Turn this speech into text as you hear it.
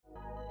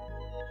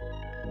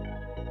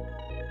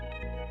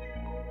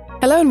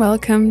Hello and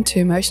welcome to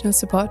Emotional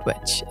Support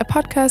Witch, a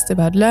podcast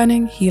about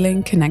learning,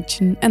 healing,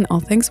 connection, and all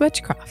things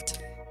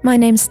witchcraft. My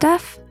name's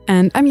Steph.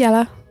 And I'm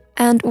Yella.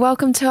 And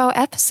welcome to our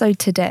episode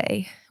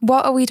today.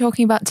 What are we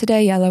talking about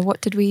today, Yella? What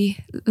did we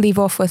leave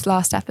off with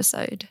last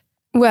episode?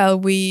 Well,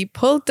 we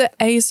pulled the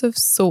Ace of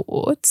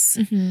Swords,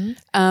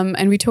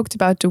 and we talked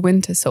about the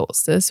winter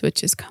solstice,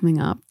 which is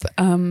coming up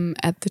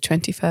at the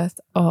 21st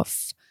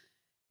of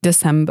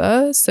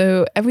December.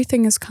 So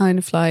everything is kind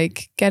of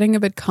like getting a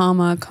bit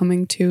calmer,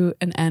 coming to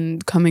an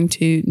end, coming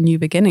to new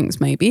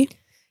beginnings, maybe.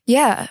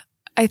 Yeah,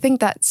 I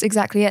think that's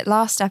exactly it.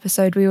 Last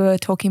episode, we were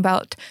talking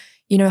about,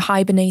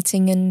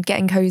 hibernating and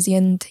getting cozy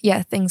and,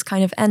 things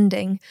kind of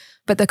ending.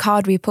 But the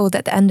card we pulled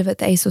at the end of it,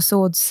 the Ace of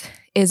Swords,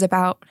 is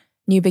about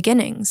new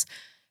beginnings.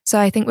 So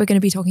I think we're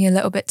going to be talking a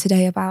little bit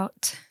today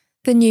about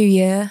the new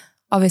year.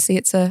 Obviously,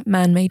 it's a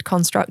man-made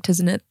construct,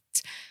 isn't it?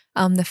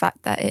 The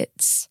fact that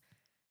it's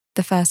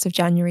the 1st of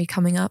January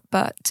coming up,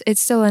 but it's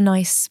still a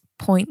nice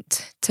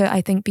point to, I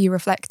think, be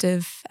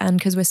reflective, and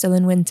because we're still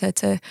in winter,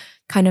 to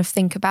kind of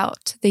think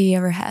about the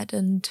year ahead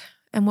and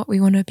what we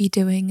want to be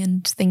doing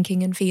and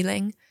thinking and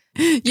feeling.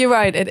 You're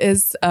right. It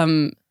is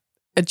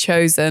a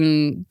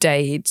chosen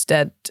date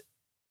that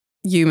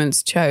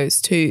humans chose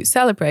to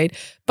celebrate.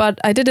 But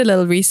I did a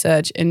little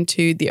research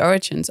into the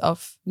origins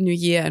of New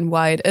Year and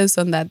why it is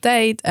on that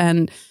date,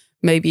 and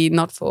maybe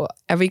not for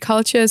every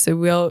culture. So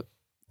we'll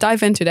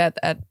dive into that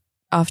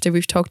after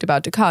we've talked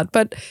about the card.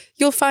 But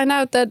you'll find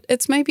out that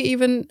it's maybe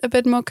even a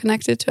bit more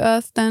connected to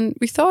Earth than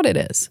we thought it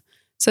is.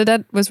 So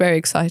that was very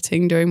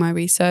exciting during my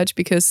research,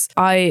 because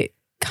I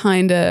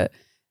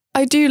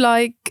do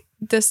like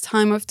this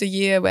time of the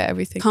year where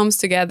everything comes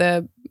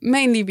together,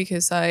 mainly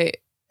because I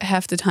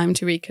have the time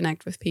to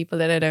reconnect with people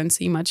that I don't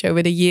see much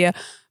over the year.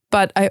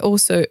 But I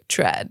also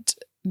dread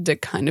the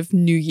kind of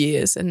New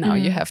Year's, and now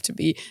you have to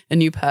be a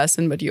new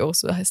person, but you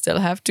also still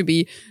have to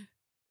be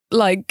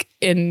like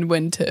in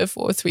winter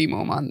for 3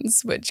 more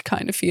months, which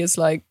kind of feels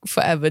like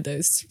forever.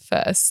 Those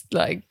first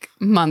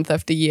month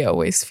of the year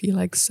always feel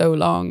like so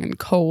long and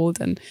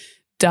cold and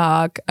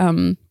dark.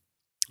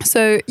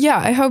 So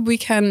I hope we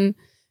can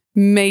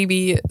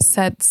maybe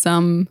set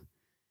some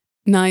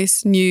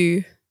nice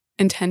new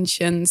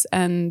intentions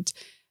and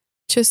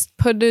just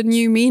put a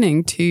new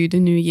meaning to the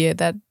new year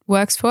that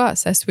works for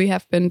us, as we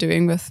have been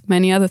doing with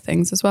many other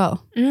things as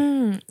well.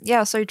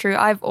 Yeah, so true.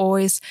 I've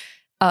always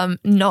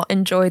not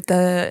enjoyed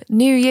the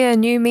new year,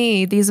 new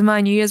me. These are my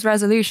New Year's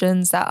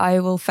resolutions that I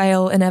will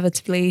fail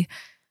inevitably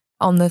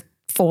on the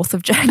 4th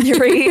of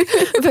January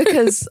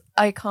because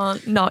I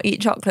can't not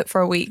eat chocolate for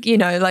a week.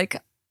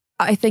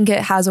 I think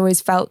it has always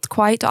felt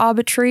quite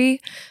arbitrary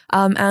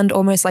and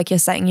almost like you're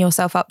setting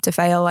yourself up to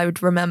fail. I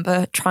would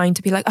remember trying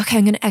to be like, okay,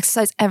 I'm going to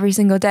exercise every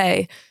single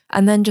day,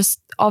 and then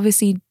just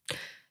obviously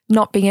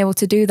not being able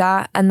to do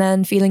that, and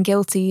then feeling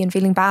guilty and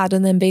feeling bad,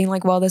 and then being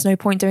like, well, there's no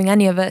point doing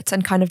any of it,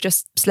 and kind of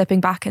just slipping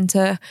back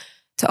into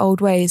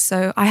old ways.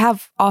 So I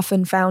have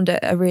often found it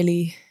a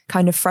really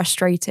kind of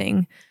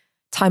frustrating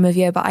time of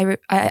year, but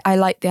I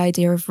like the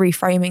idea of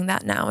reframing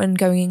that now and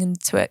going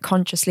into it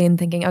consciously and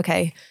thinking,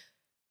 okay,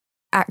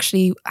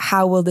 actually,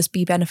 how will this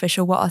be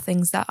beneficial? What are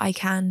things that I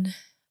can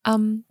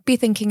be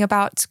thinking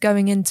about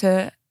going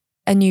into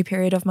a new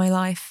period of my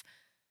life,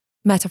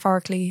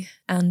 metaphorically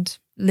and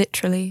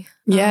literally?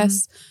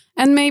 Yes.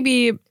 And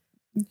maybe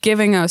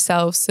giving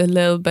ourselves a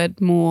little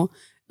bit more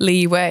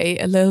leeway,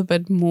 a little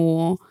bit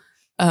more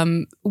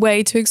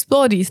way to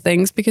explore these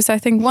things. Because I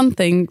think one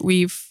thing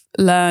we've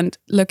learned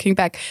looking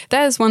back,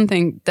 there's one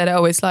thing that I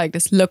always liked,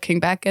 is looking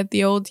back at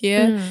the old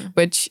year,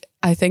 which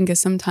I think is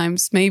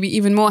sometimes maybe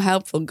even more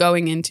helpful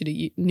going into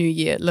the new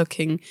year,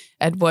 looking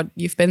at what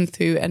you've been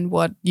through and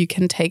what you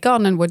can take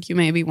on and what you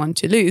maybe want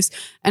to lose.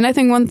 And I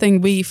think one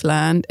thing we've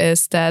learned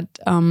is that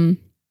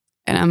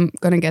and I'm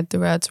going to get the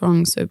words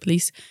wrong, so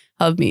please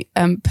help me.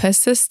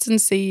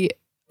 Persistency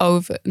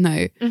over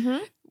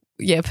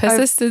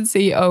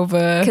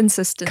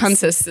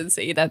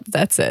consistency.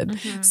 That's it.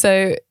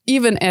 So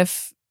even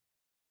if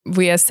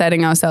we are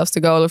setting ourselves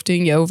the goal of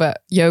doing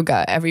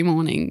yoga every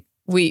morning,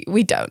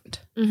 we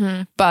don't.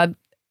 But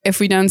if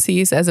we don't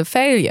see it as a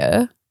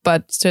failure,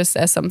 but just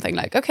as something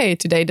like, okay,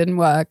 today didn't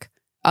work,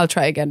 I'll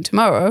try again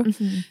tomorrow.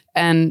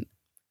 And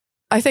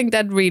I think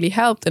that really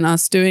helped in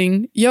us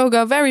doing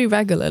yoga very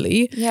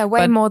regularly. Yeah,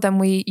 way more than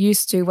we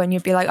used to, when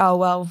you'd be like, oh,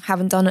 well,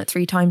 haven't done it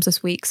 3 times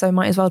this week, so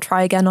might as well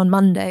try again on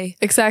Monday.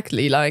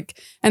 Exactly.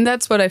 And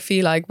that's what I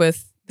feel like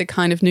with the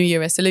kind of New Year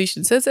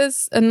resolutions.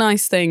 It's a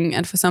nice thing,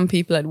 and for some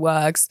people it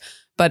works,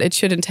 but it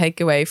shouldn't take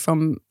away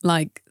from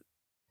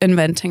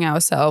inventing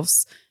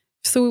ourselves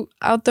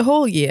throughout the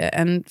whole year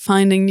and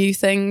finding new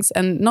things,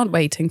 and not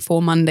waiting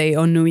for Monday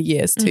or New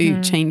Year's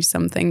to change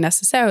something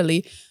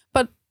necessarily,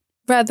 but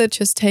rather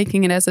just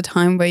taking it as a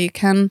time where you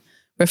can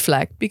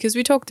reflect. Because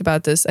we talked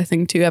about this, I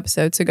think, 2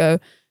 episodes ago.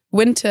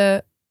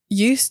 Winter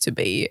used to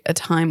be a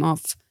time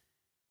of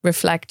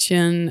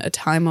reflection, a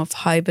time of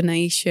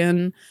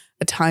hibernation,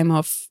 a time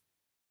of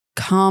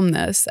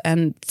calmness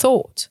and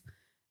thought.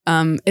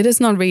 It is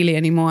not really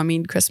anymore. I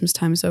mean, Christmas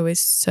time is always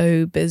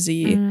so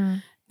busy.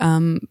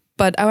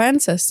 But our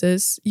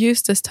ancestors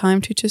used this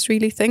time to just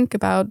really think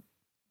about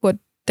what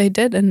they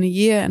did in the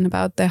year and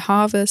about their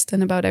harvest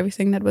and about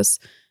everything that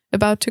was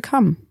about to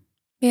come.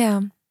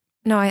 Yeah.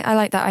 No, I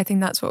like that. I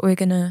think that's what we're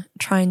going to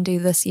try and do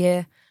this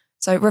year.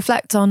 So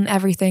reflect on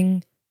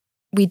everything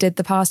we did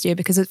the past year,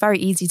 because it's very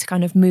easy to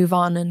kind of move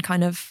on and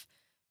kind of,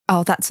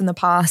 oh, that's in the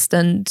past.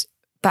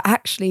 But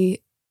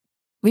actually,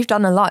 we've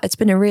done a lot. It's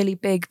been a really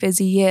big,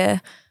 busy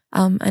year.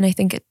 And I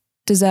think it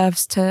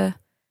deserves to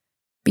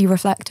be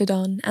reflected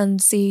on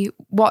and see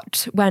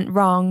what went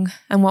wrong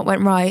and what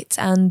went right,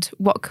 and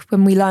what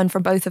can we learn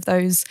from both of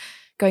those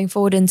going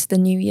forward into the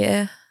new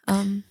year.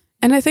 And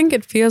I think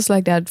it feels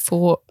like that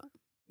for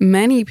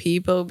many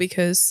people,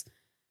 because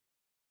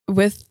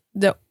with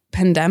the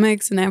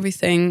pandemics and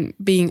everything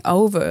being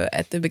over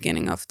at the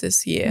beginning of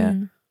this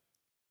year,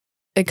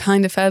 it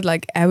kind of felt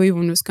like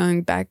everyone was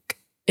going back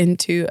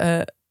into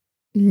a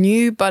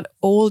new but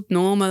old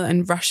normal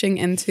and rushing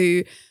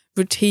into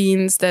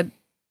routines that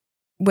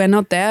were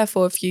not there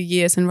for a few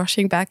years, and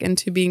rushing back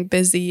into being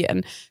busy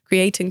and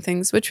creating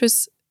things, which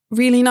was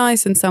really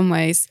nice in some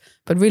ways,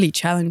 but really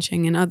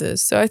challenging in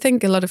others. So I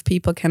think a lot of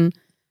people can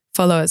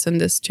follow us on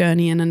this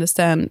journey and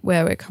understand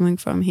where we're coming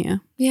from here.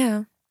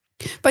 Yeah.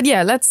 But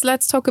yeah,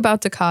 let's talk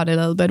about the card a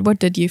little bit. What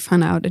did you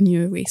find out in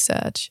your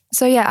research?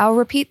 So yeah, I'll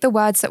repeat the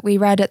words that we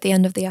read at the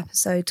end of the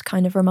episode to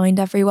kind of remind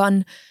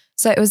everyone.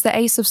 So it was the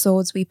Ace of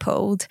Swords we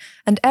pulled,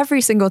 and every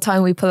single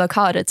time we pull a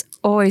card, it's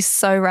always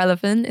so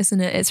relevant,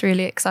 isn't it? It's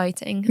really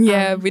exciting.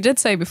 Yeah, we did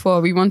say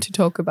before we want to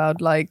talk about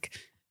like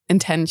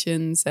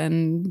intentions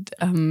and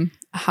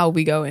how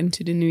we go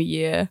into the new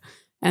year,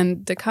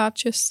 and the card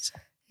just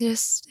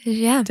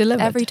delivered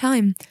every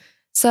time.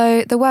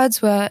 So the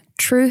words were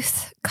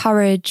truth,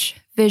 courage,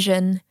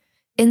 vision,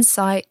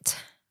 insight,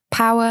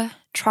 power,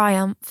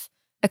 triumph,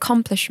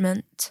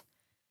 accomplishment,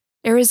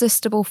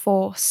 irresistible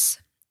force,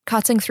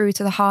 cutting through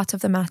to the heart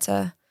of the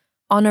matter,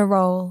 on a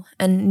roll,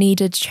 and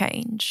needed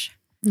change.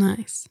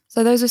 Nice.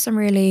 So those are some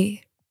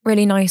really,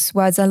 really nice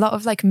words. A lot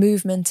of like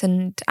movement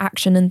and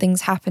action and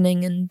things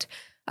happening, and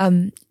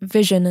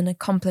vision and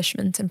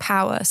accomplishment and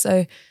power.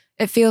 So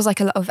it feels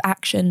like a lot of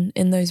action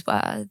in those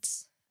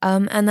words.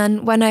 And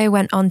then when I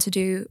went on to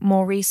do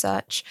more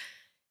research,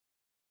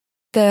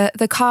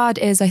 the card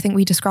is, I think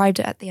we described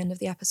it at the end of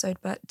the episode,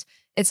 but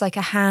it's like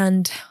a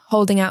hand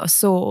holding out a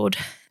sword,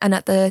 and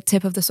at the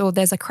tip of the sword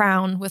there's a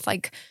crown with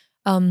like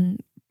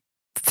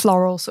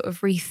floral sort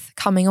of wreath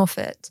coming off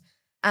it.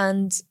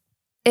 And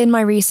in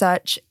my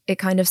research, it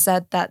kind of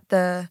said that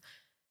the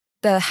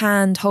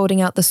hand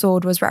holding out the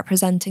sword was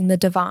representing the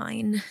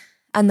divine,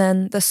 and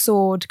then the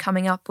sword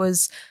coming up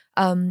was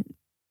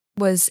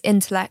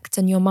intellect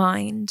and your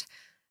mind,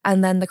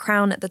 and then the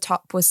crown at the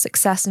top was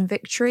success and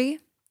victory.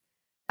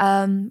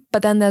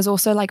 But then there's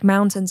also like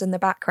mountains in the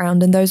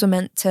background, and those were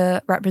meant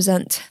to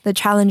represent the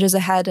challenges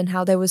ahead and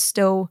how there was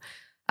still,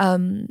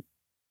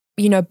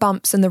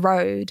 bumps in the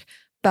road,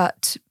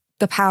 but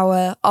the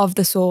power of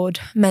the sword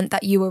meant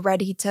that you were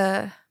ready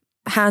to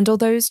handle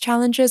those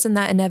challenges, and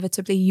that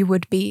inevitably you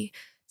would be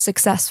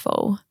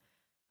successful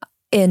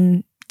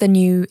in the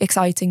new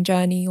exciting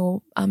journey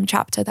or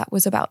chapter that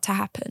was about to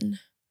happen.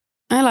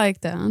 I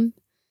like that.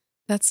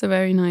 That's a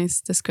very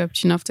nice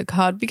description of the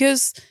card,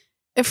 because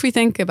if we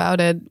think about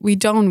it, we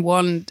don't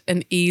want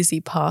an easy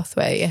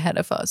pathway ahead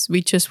of us.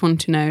 We just want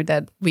to know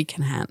that we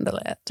can handle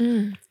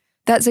it.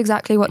 That's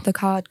exactly what the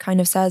card kind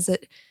of says.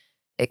 It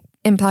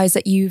implies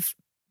that you've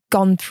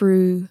gone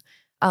through,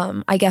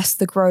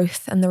 the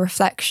growth and the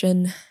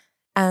reflection,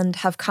 and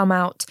have come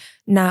out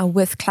now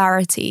with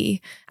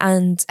clarity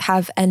and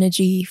have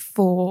energy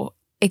for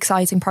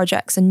exciting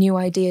projects and new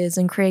ideas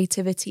and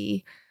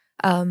creativity.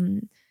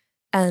 And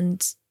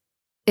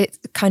it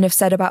kind of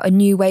said about a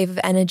new wave of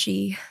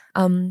energy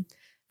from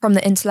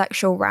the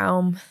intellectual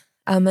realm,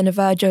 and a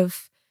verge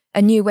of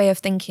a new way of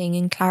thinking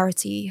and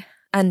clarity.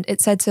 And it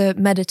said to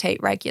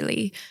meditate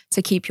regularly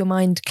to keep your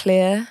mind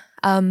clear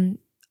on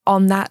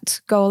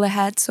that goal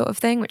ahead sort of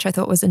thing, which I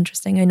thought was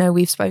interesting. I know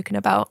we've spoken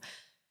about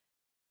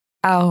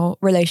our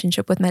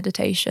relationship with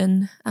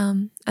meditation,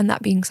 and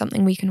that being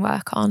something we can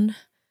work on.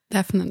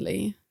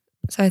 Definitely.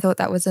 So I thought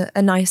that was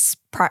a nice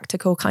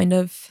practical kind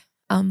of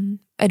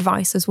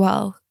advice as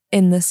well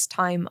in this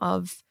time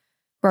of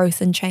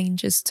growth and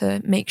change, is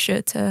to make sure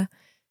to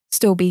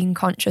still being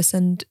conscious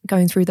and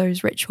going through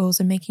those rituals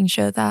and making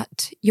sure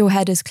that your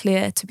head is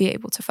clear to be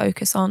able to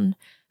focus on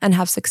and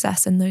have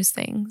success in those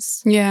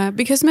things. Yeah,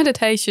 because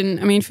meditation,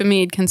 I mean, for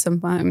me, it can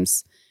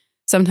sometimes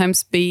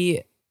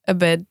be a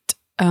bit,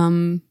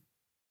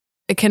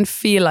 it can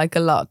feel like a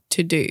lot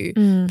to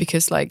do,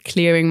 because like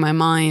clearing my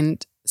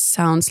mind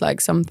sounds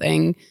like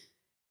something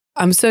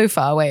I'm so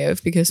far away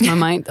of, because my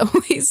mind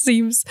always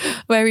seems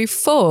very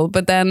full.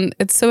 But then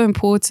it's so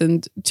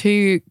important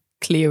to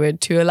clear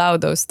it, to allow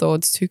those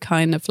thoughts to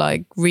kind of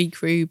like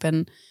regroup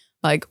and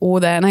like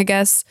order. And I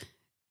guess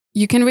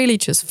you can really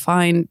just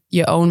find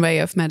your own way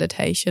of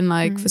meditation.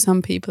 Like for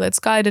some people, it's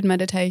guided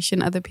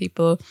meditation. Other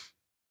people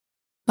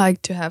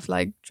like to have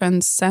like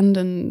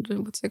transcendent,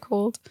 what's it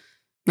called?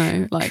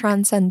 No, like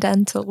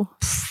transcendental.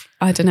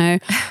 I don't know.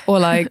 Or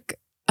like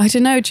I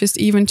don't know,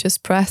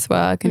 just breath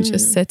work and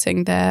just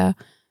sitting there,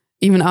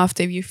 even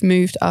after you've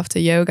moved after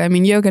yoga. I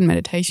mean, yoga and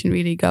meditation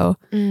really go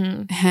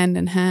hand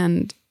in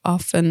hand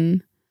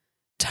often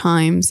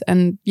times.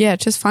 And yeah,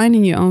 just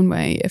finding your own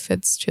way. If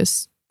it's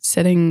just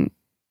sitting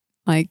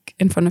like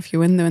in front of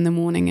your window in the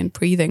morning and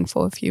breathing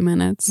for a few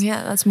minutes.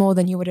 Yeah, that's more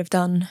than you would have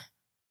done,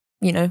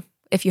 you know,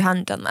 if you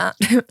hadn't done that.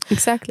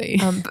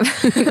 Exactly.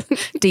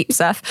 Deep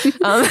stuff.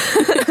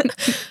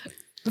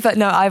 But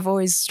no, I've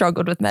always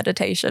struggled with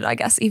meditation. I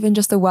guess even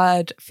just the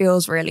word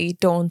feels really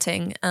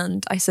daunting,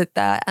 and I sit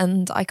there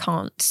and I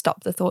can't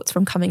stop the thoughts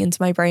from coming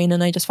into my brain,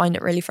 and I just find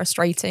it really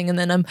frustrating. And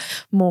then I'm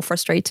more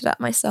frustrated at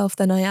myself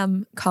than I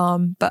am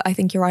calm. But I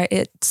think you're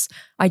right.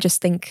 I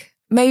just think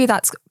maybe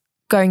that's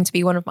going to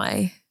be one of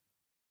my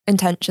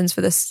intentions for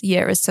this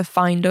year, is to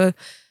find a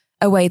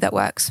way that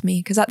works for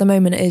me. Because at the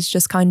moment it is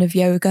just kind of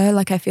yoga.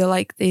 Like I feel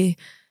like the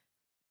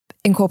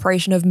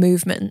incorporation of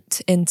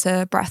movement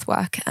into breath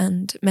work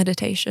and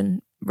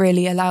meditation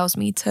really allows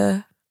me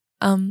to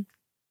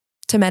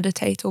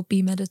meditate or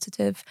be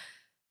meditative.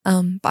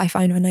 But I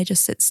find when I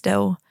just sit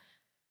still,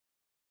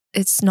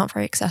 it's not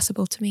very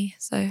accessible to me.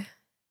 So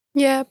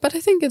yeah, but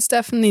I think it's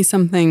definitely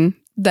something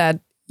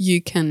that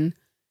you can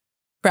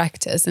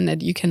practice and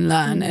that you can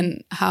learn.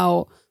 And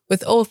how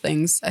with all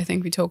things, I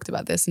think we talked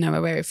about this in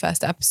our very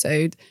first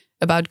episode,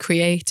 about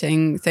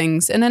creating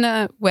things. And in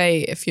a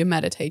way, if you're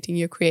meditating,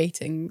 you're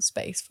creating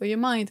space for your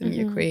mind and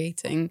you're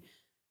creating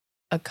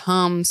a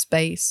calm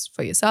space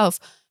for yourself.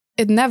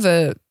 It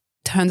never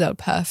turns out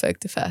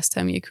perfect the first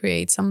time you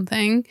create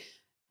something.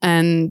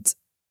 And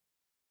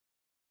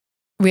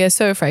we are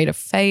so afraid of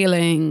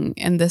failing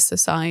in this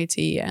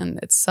society. And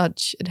it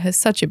has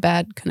such a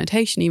bad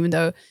connotation, even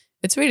though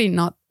it's really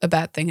not a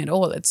bad thing at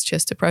all. It's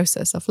just a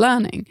process of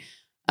learning.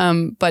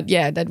 But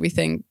yeah, that we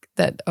think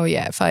that, oh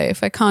yeah,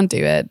 if I can't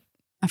do it,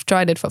 I've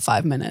tried it for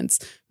 5 minutes,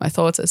 my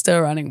thoughts are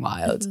still running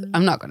wild.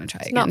 I'm not going to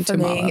try again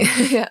tomorrow.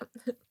 Yeah.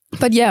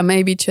 But yeah,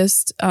 maybe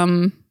just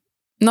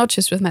not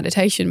just with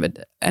meditation,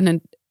 but an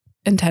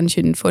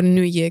intention for the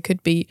new year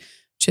could be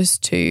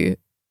just to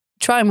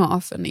try more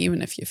often,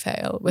 even if you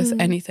fail with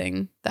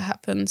anything that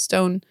happens.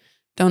 Don't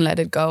let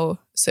it go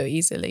so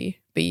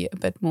easily. Be a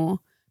bit more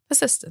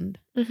persistent.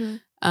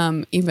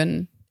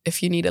 Even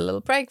if you need a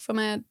little break from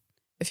it,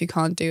 if you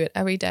can't do it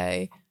every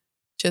day,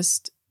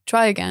 just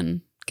try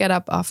again. Get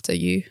up after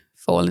you've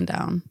fallen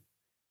down.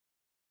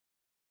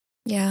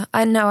 Yeah,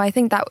 I know. I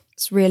think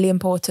that's really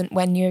important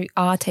when you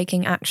are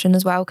taking action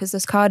as well, because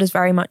this card is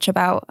very much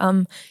about,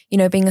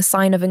 being a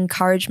sign of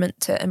encouragement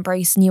to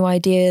embrace new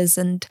ideas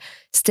and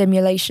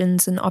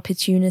stimulations and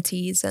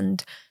opportunities,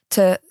 and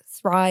to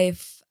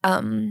thrive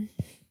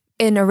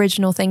in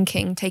original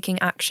thinking,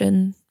 taking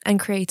action and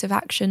creative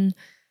action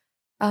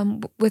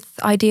with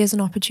ideas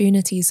and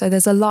opportunities. So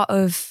there's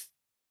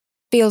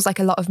feels like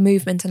a lot of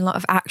movement and a lot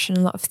of action,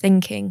 a lot of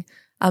thinking.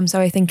 So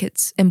I think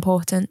it's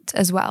important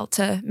as well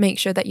to make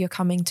sure that you're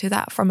coming to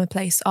that from a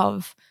place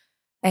of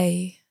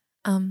a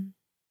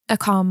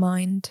calm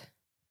mind,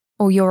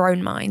 or your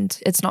own mind.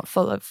 It's not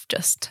full of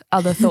just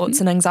other thoughts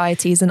and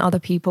anxieties and other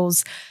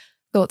people's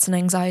thoughts and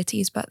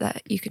anxieties, but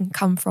that you can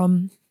come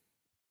from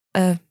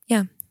a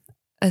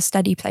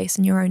steady place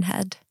in your own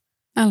head.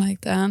 I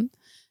like that.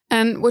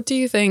 And what do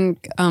you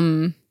think?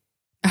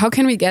 How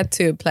can we get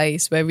to a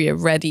place where we are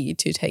ready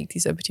to take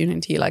this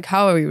opportunity? Like,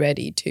 how are we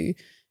ready to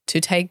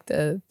take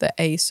the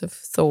ace of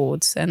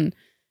thoughts and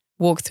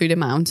walk through the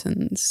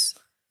mountains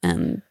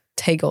and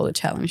take all the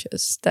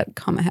challenges that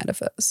come ahead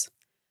of us?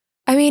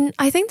 I mean,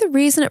 I think the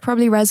reason it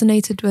probably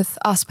resonated with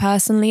us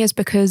personally is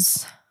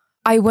because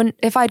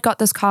if I'd got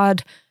this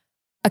card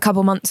a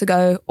couple months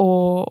ago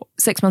or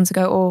 6 months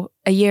ago or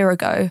a year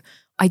ago,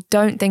 I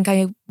don't think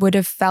I would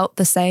have felt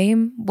the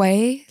same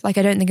way. Like,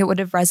 I don't think it would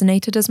have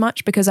resonated as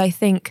much, because I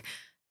think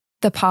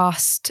the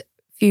past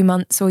few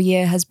months or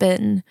year has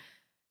been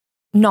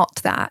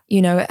not that.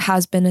 It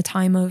has been a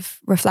time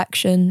of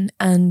reflection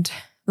and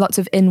lots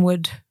of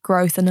inward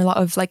growth and a lot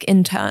of like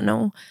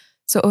internal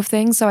sort of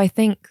things. So I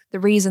think the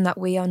reason that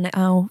we are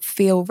now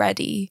feel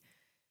ready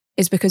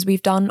is because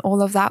we've done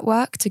all of that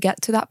work to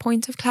get to that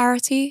point of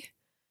clarity.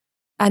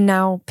 And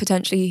now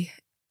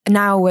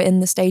we're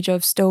in the stage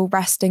of still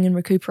resting and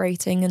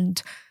recuperating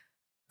and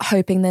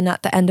hoping then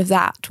at the end of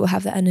that we'll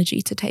have the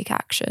energy to take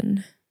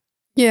action.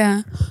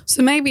 Yeah.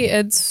 So maybe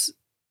it's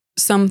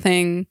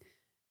something,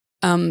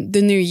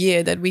 the new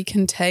year, that we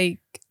can take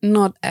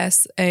not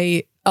as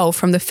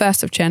from the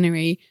 1st of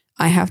January,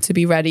 I have to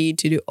be ready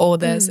to do all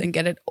this and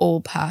get it all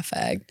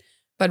perfect.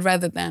 But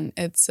rather than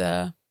it's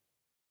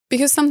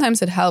because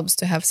sometimes it helps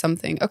to have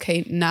something,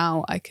 okay,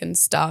 now I can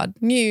start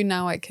new.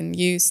 Now I can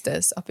use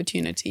this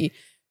opportunity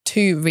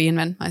to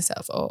reinvent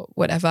myself or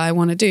whatever I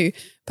want to do.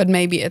 But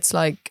maybe it's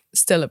like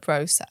still a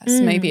process.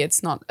 Maybe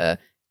it's not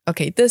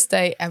this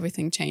day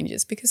everything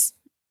changes, because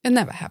it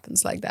never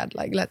happens like that.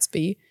 Like, let's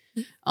be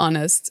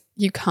honest,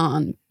 you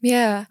can't.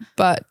 Yeah.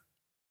 But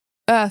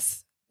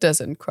Earth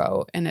doesn't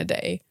grow in a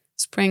day.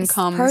 Spring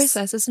comes. It's a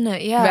process, isn't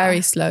it? Yeah.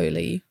 Very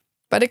slowly,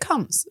 but it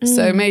comes.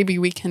 So maybe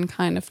we can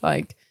kind of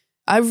like,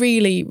 I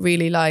really,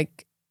 really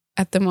like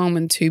at the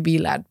moment to be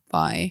led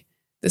by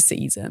the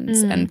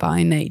seasons and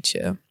by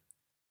nature.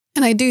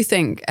 And I do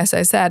think, as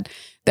I said,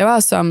 there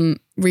are some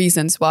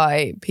reasons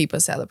why people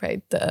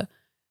celebrate the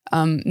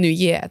New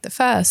Year at the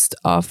 1st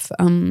of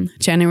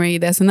January.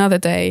 There's another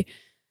day,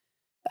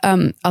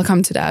 I'll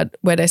come to that,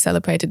 where they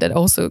celebrate it, that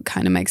also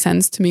kind of makes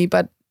sense to me.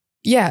 But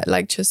yeah,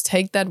 like just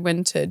take that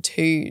winter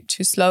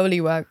to slowly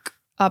work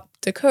up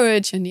the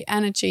courage and the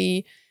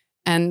energy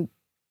and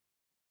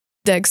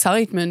the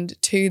excitement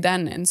to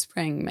then in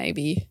spring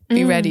maybe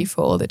be ready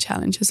for all the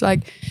challenges.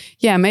 Like,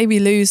 yeah, maybe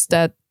lose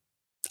that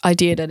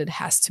idea that it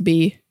has to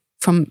be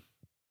from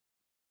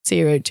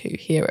 0 to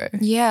hero.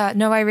 Yeah,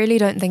 no, I really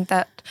don't think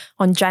that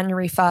on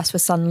January 1st we're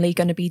suddenly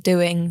going to be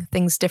doing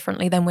things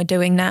differently than we're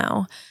doing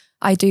now.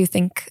 I do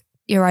think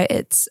you're right.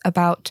 It's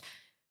about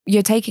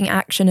you're taking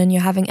action and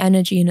you're having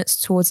energy and it's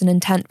towards an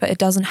intent, but it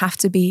doesn't have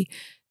to be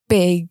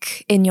big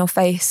in your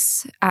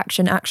face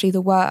action, actually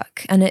the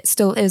work. And it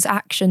still is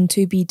action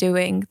to be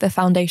doing the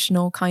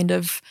foundational kind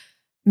of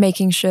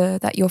making sure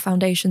that your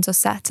foundations are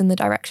set in the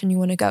direction you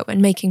want to go and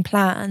making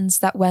plans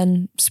that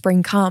when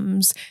spring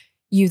comes,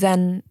 you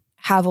then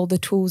have all the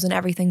tools and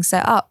everything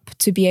set up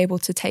to be able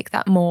to take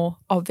that more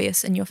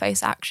obvious in your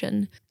face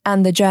action.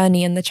 And the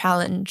journey and the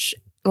challenge,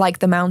 like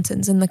the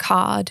mountains in the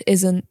card,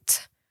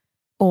 isn't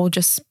all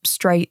just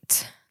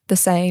straight the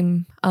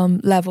same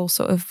level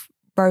sort of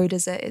road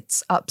as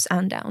it's ups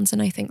and downs.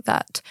 And I think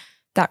that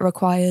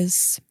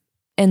requires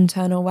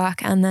internal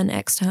work and then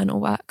external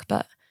work,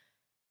 but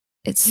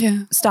it's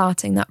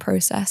starting that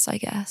process, I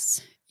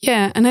guess.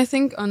 Yeah, and I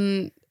think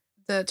on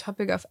the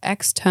topic of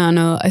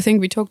external, I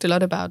think we talked a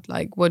lot about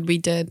like what we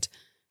did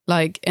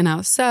like in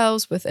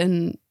ourselves,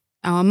 within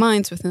our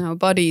minds, within our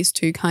bodies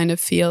to kind of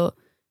feel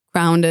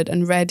grounded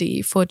and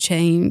ready for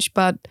change.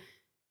 But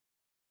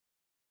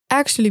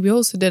actually we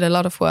also did a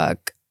lot of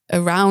work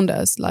around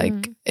us.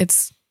 Like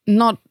it's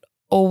not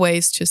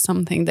always just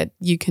something that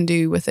you can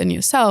do within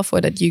yourself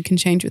or that you can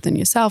change within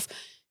yourself.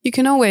 You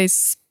can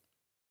always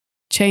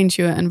change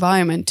your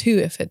environment too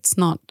if it's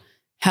not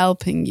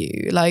helping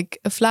you. Like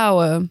a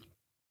flower,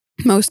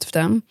 most of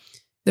them,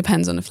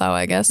 depends on the flower,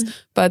 I guess,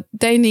 but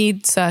they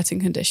need certain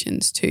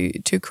conditions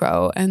to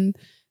grow. And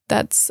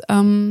that's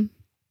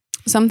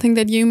something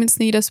that humans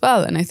need as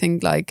well. And I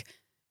think like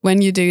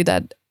when you do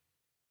that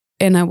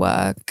inner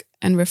work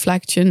and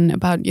reflection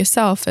about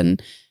yourself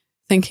and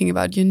thinking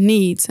about your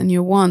needs and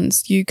your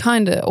wants, you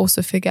kind of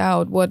also figure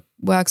out what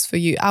works for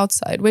you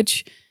outside,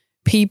 which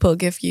people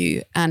give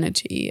you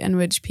energy and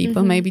which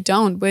people maybe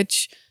don't,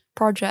 which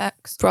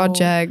projects,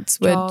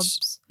 which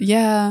jobs.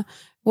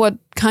 What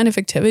kind of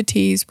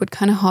activities, what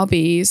kind of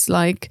hobbies,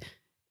 like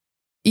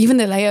even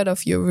the layout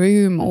of your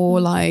room or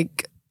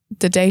like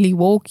the daily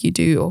walk you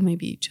do, or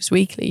maybe just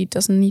weekly. It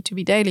doesn't need to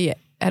be daily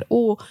at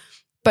all,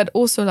 but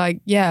also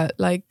like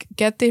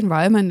get the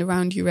environment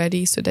around you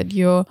ready so that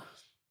you're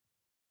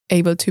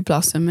able to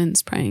blossom in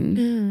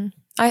spring.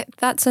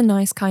 That's a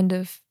nice kind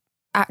of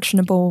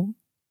actionable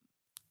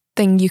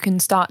thing you can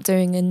start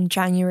doing in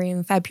January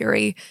and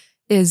February,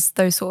 is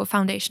those sort of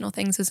foundational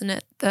things, isn't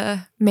it?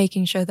 The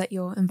making sure that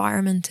your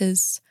environment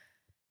is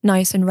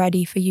nice and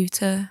ready for you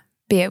to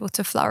be able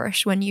to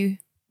flourish when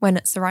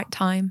it's the right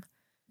time.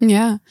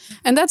 Yeah.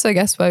 And that's, I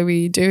guess, why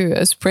we do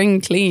a spring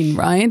clean,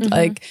 right?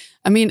 Like,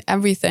 I mean,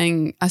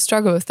 everything, I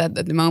struggle with that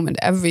at the moment.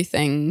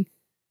 Everything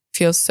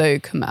feels so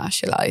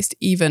commercialized,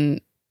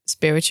 even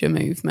spiritual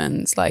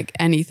movements, like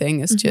anything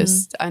is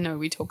just, I know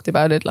we talked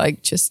about it,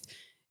 like just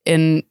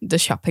in the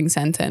shopping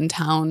center in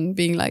town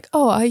being like,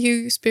 oh, are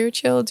you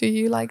spiritual? Do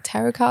you like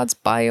tarot cards?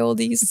 Buy all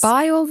this.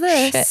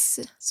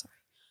 Sorry.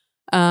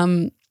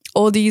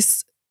 All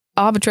these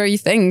arbitrary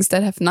things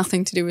that have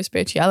nothing to do with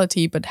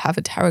spirituality but have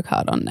a tarot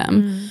card on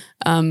them.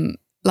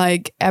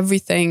 Like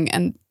everything.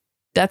 And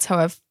that's how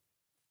I've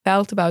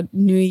felt about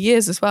New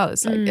Year's as well.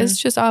 It's like, it's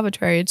just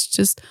arbitrary. It's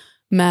just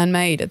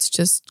man-made. It's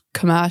just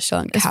commercial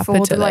and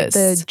capitalist. For like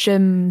the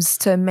gyms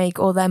to make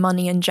all their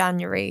money in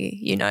January,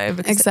 you know.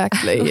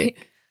 Exactly.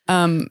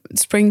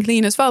 Spring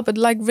clean as well. But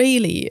like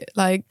really,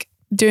 like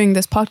doing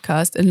this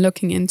podcast and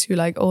looking into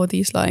like all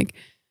these like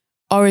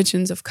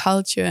origins of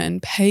culture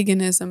and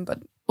paganism, but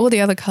all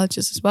the other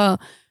cultures as well,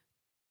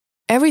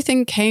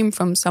 everything came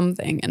from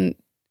something, and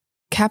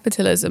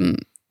capitalism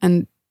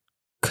and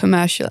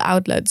commercial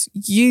outlets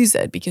use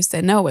it because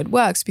they know it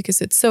works,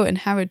 because it's so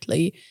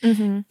inherently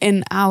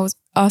in us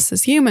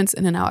as humans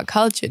and in our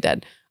culture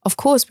that of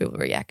course we will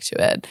react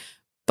to it.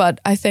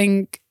 But I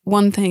think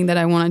one thing that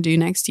I want to do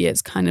next year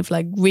is kind of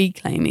like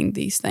reclaiming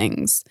these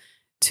things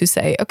to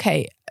say,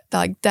 okay,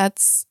 like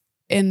that's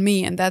in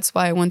me, and that's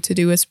why I want to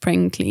do a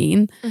spring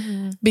clean,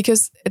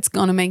 because it's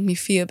going to make me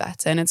feel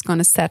better and it's going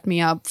to set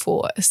me up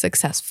for a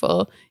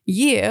successful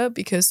year,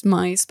 because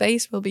my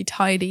space will be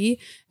tidy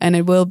and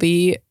it will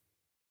be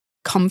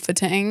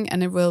comforting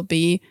and it will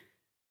be,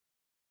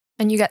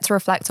 and you get to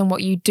reflect on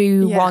what you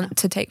do want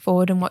to take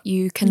forward and what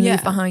you can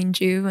leave behind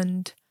you.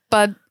 And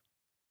but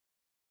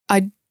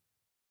I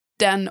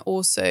then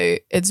also,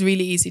 it's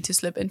really easy to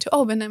slip into,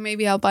 oh, but then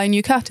maybe I'll buy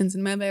new curtains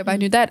and maybe I'll buy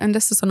new that, and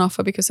this is an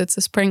offer because it's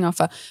a spring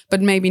offer,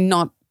 but maybe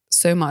not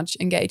so much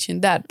engaged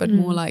in that, but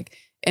more like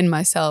in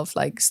myself,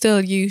 like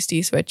still use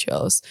these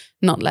rituals,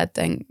 not let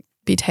them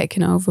be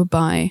taken over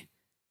by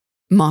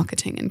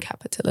marketing and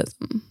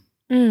capitalism.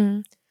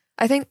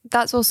 I think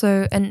that's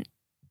also an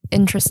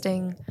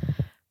interesting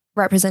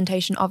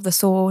representation of the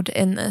sword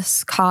in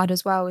this card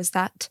as well, is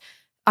that,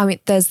 I mean,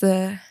 there's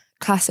the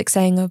classic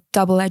saying of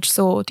double-edged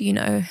sword, you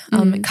know,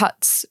 it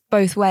cuts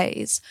both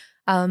ways.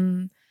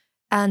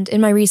 And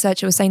in my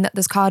research, it was saying that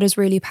this card is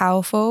really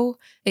powerful.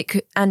 It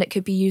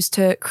could be used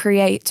to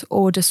create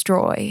or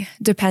destroy,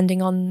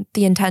 depending on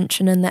the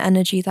intention and the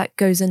energy that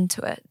goes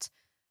into it.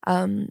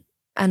 And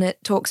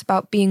it talks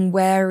about being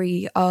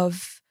wary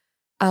of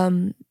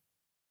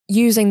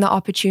using the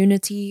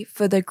opportunity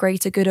for the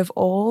greater good of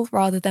all,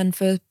 rather than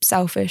for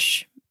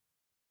selfish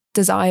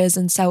desires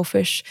and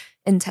selfish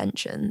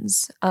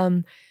intentions.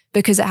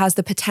 Because it has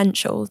the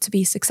potential to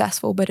be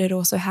successful, but it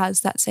also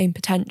has that same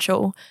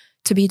potential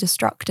to be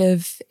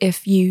destructive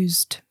if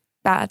used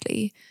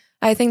badly.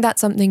 I think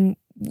that's something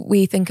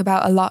we think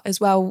about a lot as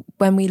well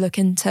when we look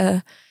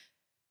into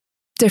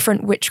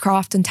different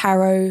witchcraft and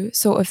tarot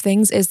sort of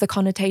things, is the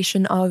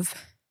connotation of,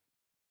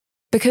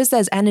 because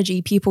there's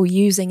energy, people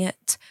using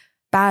it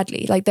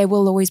badly. Like there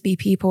will always be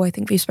people, I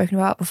think we've spoken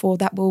about before,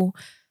 that will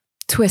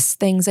twist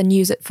things and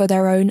use it for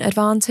their own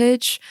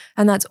advantage.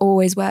 And that's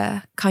always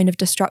where kind of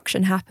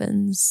destruction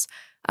happens.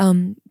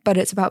 But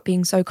it's about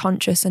being so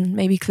conscious and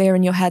maybe clear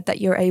in your head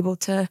that you're able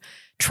to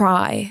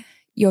try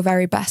your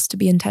very best to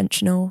be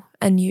intentional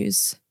and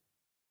use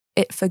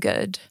it for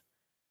good.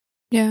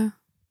 Yeah,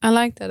 I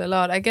like that a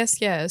lot. I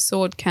guess, yeah, a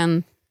sword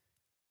can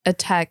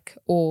attack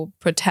or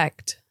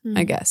protect.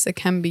 I guess it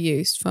can be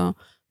used for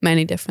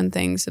many different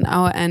things. And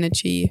our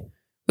energy,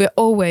 we're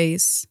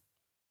always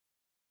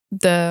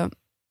the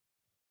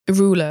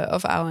ruler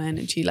of our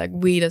energy. Like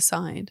we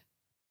decide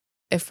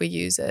if we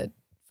use it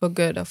for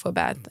good or for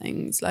bad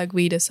things. Like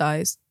we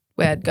decide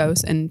where it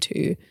goes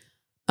into.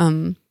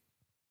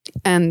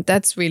 And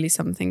that's really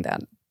something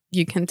that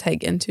you can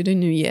take into the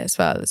new year as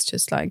well. It's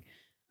just like,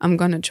 I'm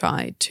going to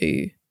try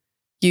to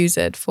use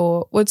it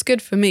for what's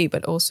good for me,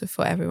 but also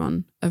for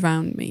everyone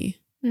around me.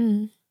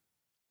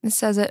 It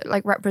says it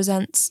like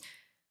represents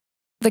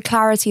the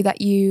clarity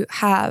that you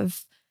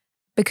have,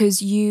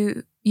 because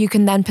you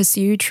can then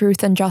pursue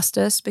truth and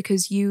justice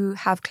because you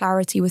have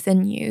clarity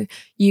within you.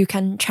 You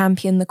can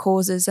champion the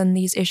causes and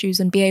these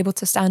issues and be able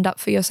to stand up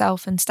for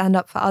yourself and stand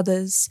up for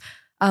others,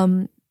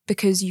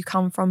 because you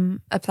come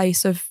from a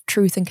place of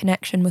truth and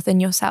connection within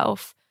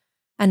yourself.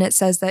 And it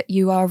says that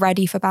you are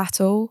ready for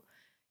battle.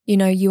 You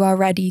know, you are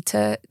ready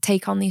to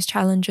take on these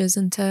challenges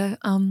and to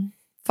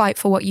fight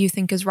for what you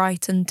think is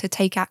right, and to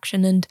take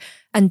action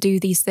and do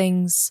these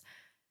things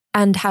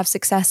and have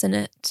success in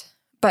it.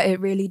 But it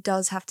really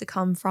does have to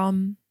come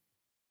from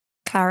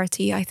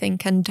clarity, I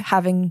think, and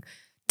having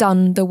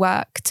done the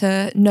work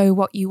to know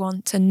what you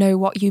want and know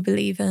what you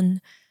believe in.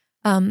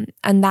 And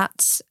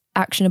that's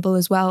actionable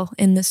as well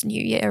in this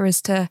new year,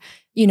 is to,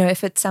 you know,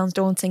 if it sounds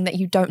daunting that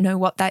you don't know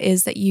what that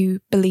is that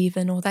you believe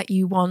in or that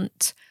you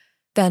want,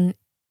 then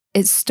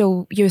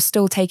you're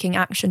still taking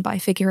action by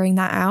figuring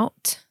that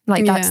out.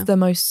 Like that's the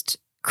most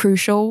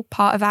crucial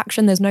part of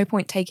action. There's no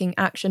point taking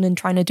action and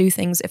trying to do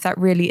things if that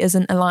really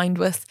isn't aligned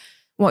with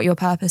what your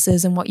purpose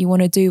is and what you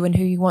want to do and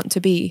who you want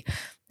to be.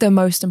 The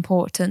most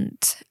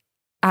important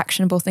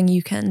actionable thing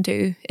you can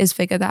do is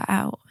figure that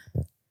out.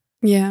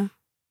 Yeah.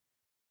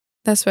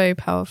 That's very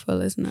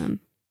powerful, isn't it?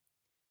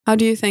 How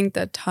do you think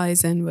that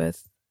ties in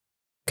with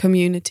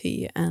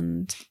community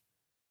and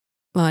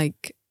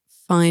like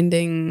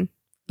finding,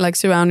 like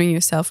surrounding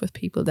yourself with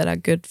people that are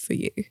good for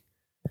you?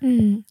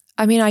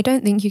 I mean, I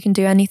don't think you can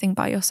do anything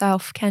by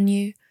yourself, can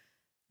you?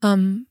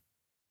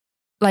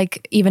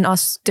 Like even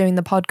us doing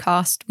the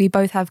podcast, we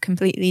both have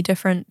completely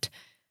different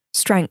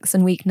strengths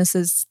and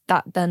weaknesses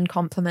that then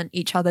complement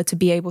each other to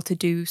be able to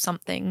do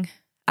something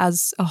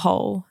as a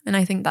whole. And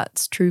I think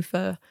that's true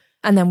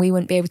and then we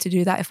wouldn't be able to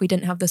do that if we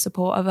didn't have the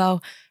support of our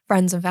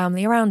friends and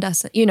family around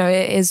us. You know,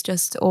 it is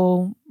just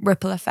all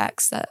ripple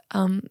effects that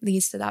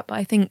leads to that. But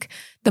I think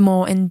the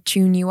more in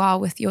tune you are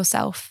with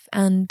yourself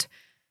and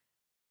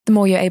the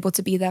more you're able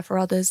to be there for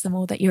others, the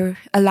more that you're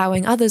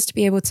allowing others to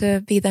be able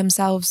to be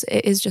themselves,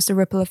 it is just a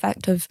ripple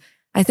effect of,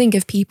 I think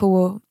if people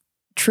were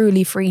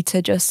truly free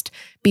to just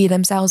be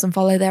themselves and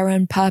follow their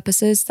own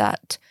purposes,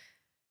 that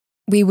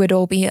we would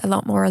all be a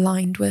lot more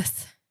aligned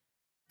with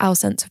our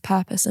sense of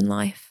purpose in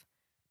life.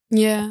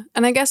 Yeah.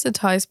 And I guess it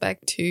ties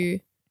back to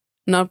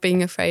not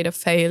being afraid of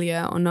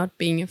failure or not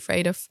being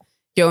afraid of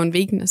your own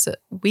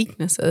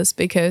weaknesses,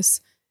 because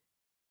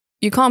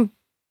you can't,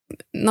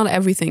 not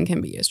everything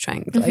can be your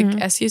strength. Like,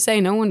 as you say,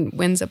 no one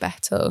wins a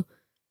battle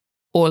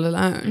all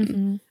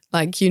alone.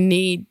 Like, you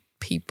need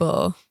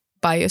people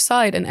by your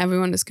side, and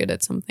everyone is good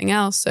at something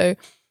else. So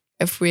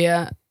if we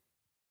are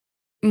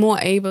more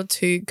able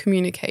to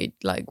communicate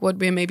like what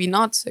we're maybe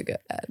not so good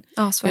at,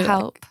 ask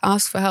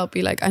for help.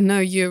 Be like, I know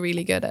you're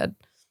really good at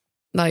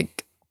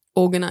like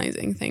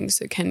organizing things,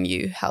 so can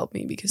you help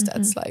me, because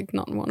that's like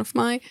not one of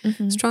my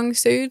strong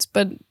suits,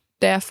 but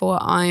therefore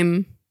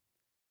I'm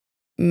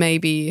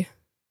maybe,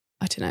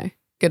 I don't know,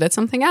 good at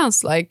something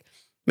else, like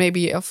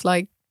maybe of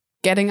like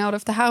getting out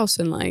of the house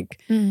and like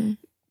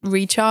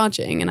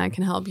recharging, and I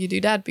can help you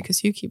do that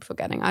because you keep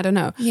forgetting. I don't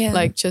know. Yeah.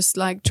 Like just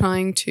like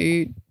trying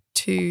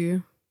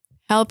to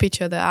help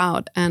each other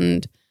out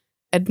and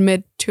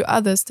admit to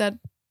others that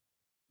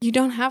you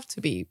don't have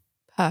to be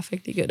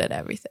perfectly good at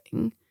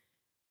everything.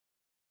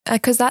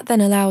 Because that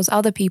then allows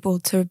other people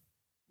to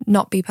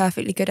not be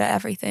perfectly good at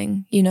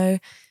everything. You know,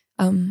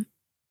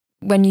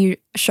 when you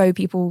show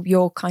people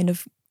your kind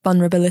of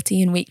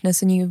vulnerability and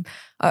weakness and you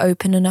are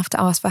open enough to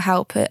ask for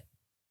help,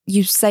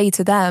 you say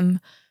to them,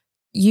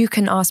 you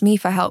can ask me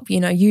for help. You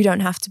know, you don't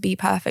have to be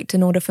perfect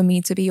in order for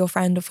me to be your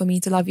friend or for me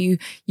to love you.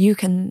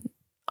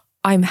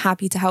 I'm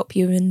happy to help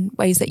you in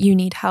ways that you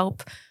need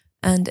help.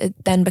 And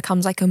it then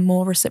becomes like a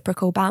more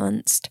reciprocal,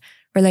 balanced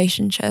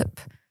relationship.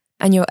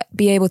 And you'll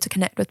be able to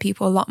connect with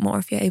people a lot more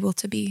if you're able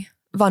to be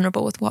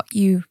vulnerable with what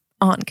you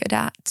aren't good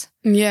at.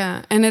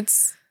 Yeah. And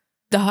it's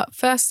the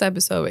first step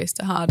is always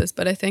the hardest.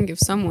 But I think if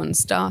someone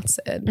starts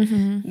it,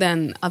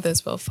 then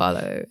others will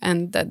follow.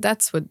 And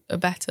that's what a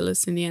battle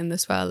is in the end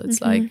as well.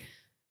 It's like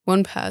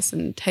one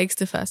person takes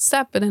the first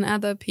step, but then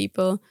other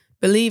people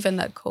believe in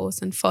that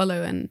cause and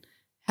follow and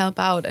help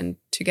out. And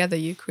together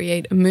you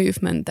create a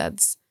movement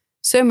that's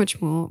so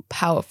much more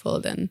powerful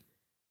than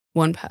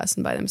one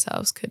person by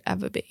themselves could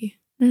ever be.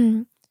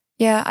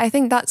 Yeah, I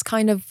think that's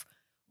kind of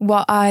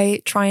what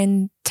I try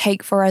and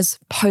take for as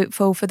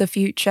hopeful for the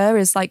future,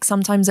 is like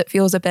sometimes it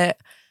feels a bit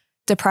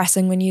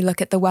depressing when you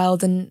look at the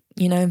world and,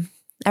 you know,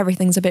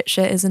 everything's a bit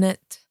shit, isn't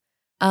it?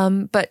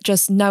 But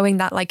just knowing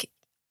that like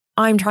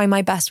I'm trying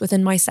my best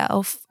within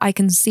myself, I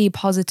can see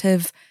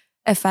positive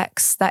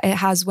effects that it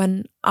has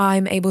when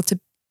I'm able to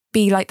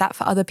be like that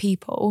for other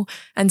people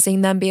and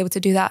seeing them be able to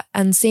do that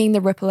and seeing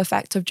the ripple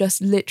effect of just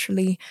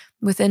literally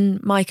within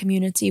my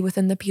community,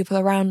 within the people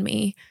around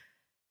me.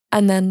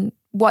 And then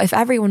what if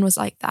everyone was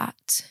like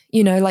that?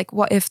 You know, like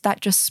what if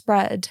that just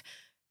spread?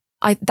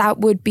 That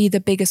would be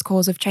the biggest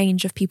cause of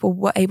change if people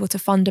were able to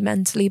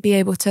fundamentally be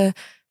able to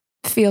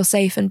feel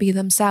safe and be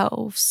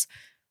themselves.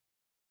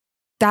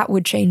 That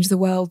would change the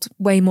world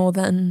way more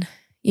than,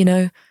 you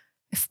know,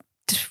 if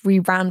we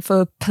ran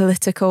for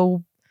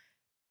political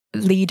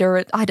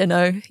leader. I don't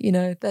know, you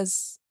know,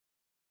 there's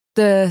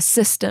the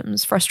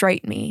systems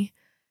frustrate me,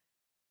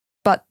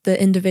 but the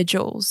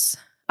individuals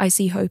I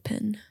see hope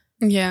in.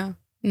 Yeah,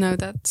 no,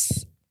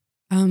 that's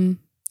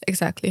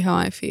exactly how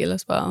I feel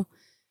as well.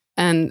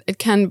 And it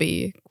can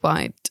be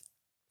quite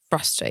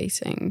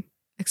frustrating,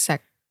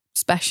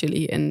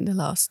 especially in the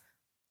last,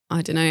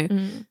 I don't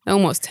know,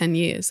 almost 10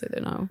 years, I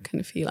don't know,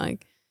 kind of feel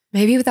like.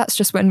 Maybe that's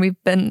just when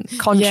we've been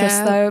conscious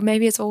though.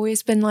 Maybe it's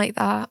always been like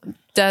that.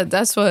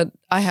 That's what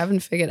I haven't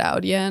figured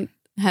out yet.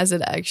 Has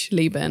it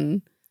actually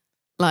been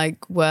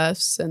like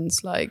worse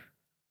since like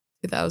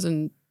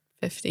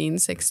 2015,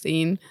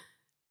 16?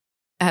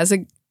 Has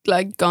it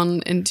like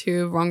gone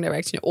into a wrong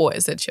direction, or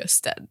is it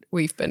just that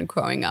we've been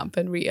growing up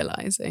and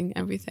realizing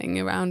everything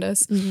around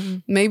us?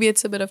 Maybe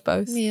it's a bit of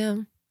both.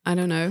 Yeah. I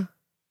don't know.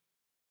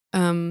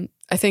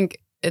 I think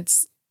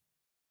it's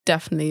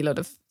definitely a lot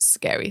of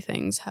scary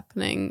things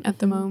happening at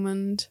the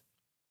moment.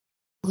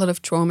 A lot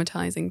of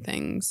traumatizing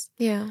things.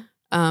 Yeah.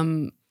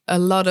 A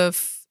lot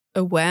of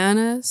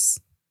awareness.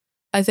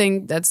 I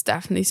think that's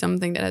definitely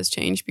something that has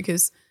changed,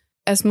 because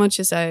as much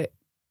as I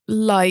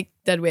like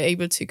that we're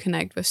able to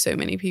connect with so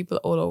many people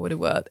all over the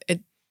world,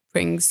 it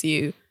brings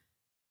you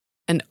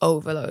an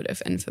overload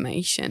of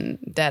information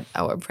that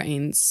our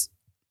brains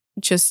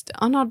just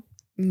are not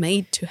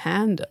made to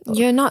handle.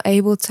 You're not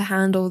able to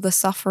handle the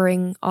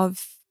suffering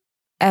of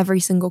every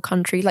single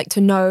country. Like,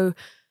 to know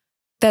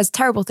there's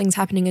terrible things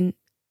happening in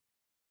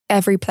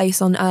every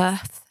place on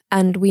earth,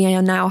 and we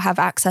now have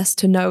access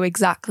to know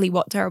exactly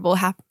what terrible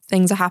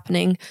things are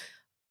happening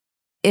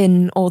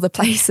in all the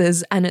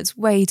places, and it's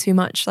way too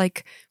much.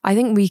 Like, I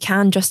think we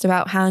can just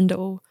about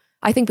handle,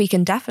 I think we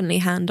can definitely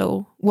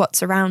handle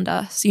what's around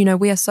us. You know,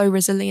 we are so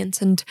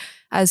resilient and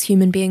as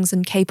human beings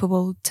and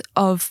capable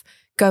of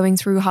going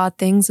through hard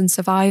things and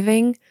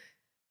surviving.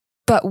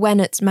 But when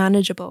it's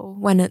manageable,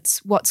 when it's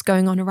what's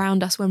going on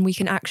around us, when we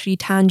can actually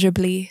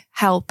tangibly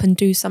help and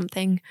do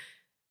something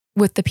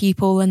with the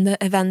people and the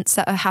events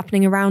that are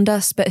happening around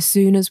us. But as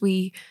soon as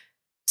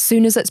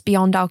it's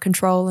beyond our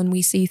control and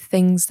we see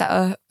things that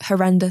are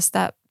horrendous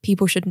that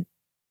people should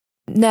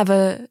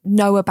never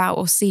know about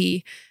or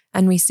see,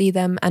 and we see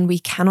them and we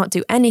cannot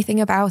do anything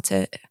about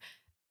it,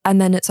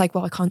 and then it's like,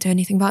 well, I can't do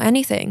anything about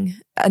anything.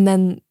 And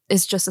then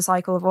it's just a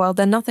cycle of, well,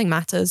 then nothing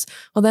matters.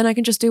 Well, then I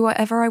can just do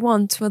whatever I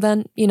want. Well,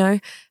 then, you know,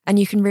 and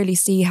you can really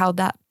see how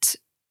that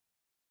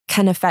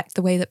can affect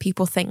the way that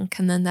people think,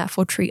 and then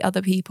therefore treat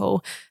other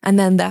people, and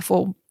then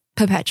therefore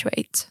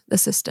perpetuate the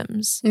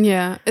systems.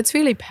 Yeah, it's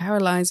really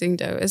paralyzing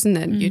though, isn't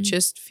it? You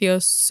just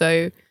feel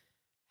so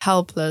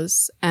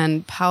helpless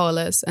and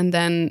powerless, and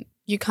then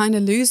you kind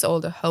of lose all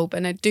the hope.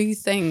 And I do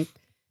think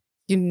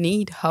you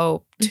need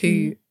hope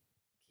to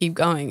keep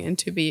going and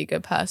to be a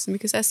good person,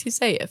 because as you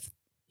say, if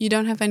you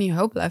don't have any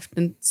hope left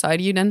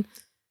inside you, then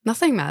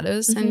nothing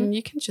matters, and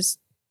you can just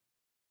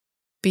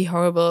be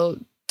horrible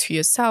to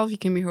yourself. You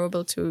can be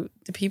horrible to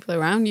the people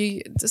around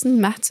you. It doesn't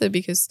matter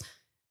because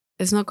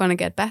it's not going to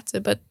get better.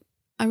 But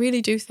I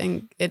really do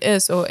think it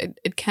is, or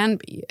it can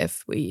be,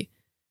 if we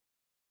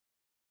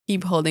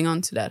keep holding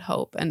on to that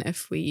hope and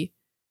if we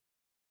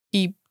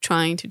keep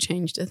trying to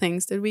change the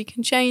things that we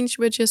can change,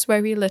 which is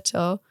very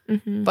little.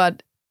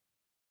 But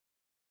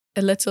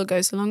a little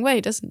goes a long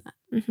way, doesn't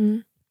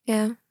it?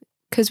 Yeah,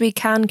 because we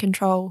can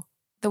control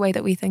the way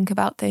that we think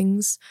about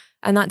things.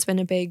 And that's been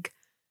a big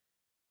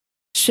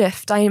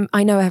shift. I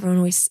know everyone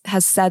always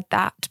has said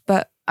that,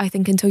 but I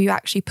think until you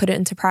actually put it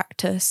into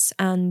practice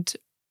and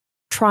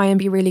try and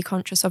be really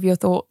conscious of your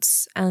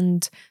thoughts,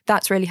 and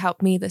that's really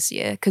helped me this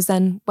year, because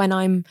then when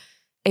I'm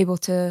able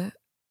to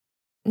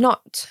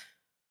not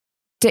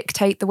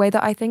dictate the way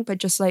that I think, but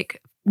just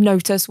like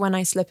notice when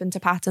I slip into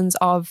patterns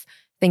of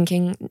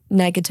thinking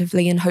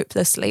negatively and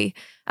hopelessly,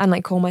 and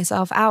like call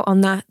myself out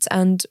on that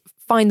and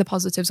find the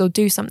positives or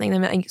do something that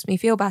makes me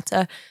feel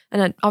better.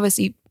 And I'm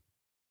obviously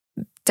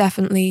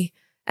definitely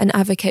an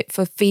advocate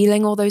for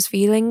feeling all those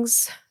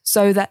feelings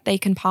so that they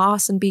can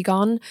pass and be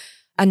gone,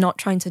 and not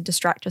trying to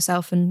distract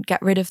yourself and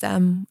get rid of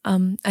them.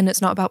 And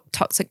it's not about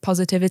toxic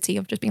positivity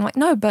of just being like,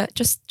 no, but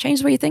just change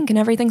the way you think and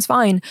everything's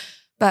fine.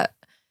 But,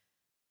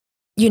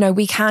 you know,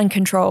 we can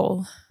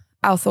control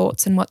our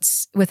thoughts and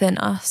what's within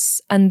us.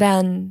 And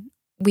then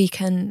we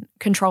can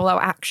control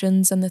our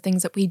actions and the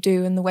things that we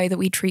do and the way that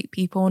we treat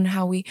people and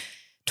how we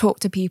talk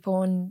to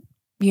people and,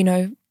 you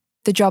know,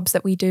 the jobs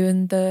that we do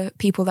and the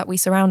people that we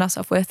surround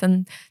ourselves with.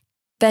 And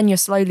then you're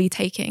slowly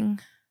taking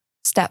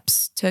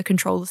steps to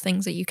control the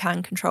things that you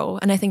can control.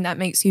 And I think that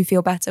makes you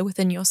feel better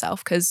within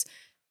yourself because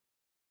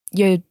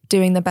you're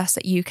doing the best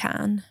that you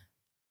can.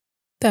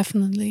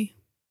 Definitely.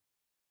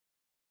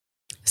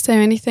 Is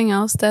there anything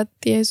else that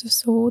the Ace of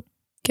Swords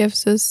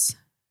gives us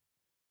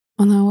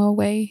on our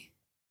way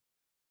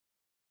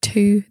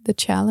to the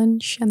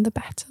challenge and the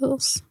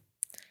battles?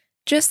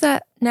 Just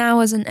that now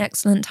is an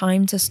excellent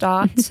time to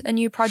start a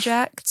new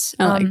project.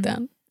 I like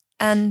that.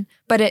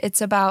 But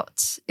it's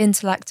about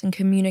intellect and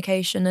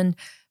communication and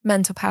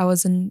mental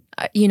powers. And,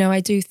 you know, I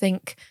do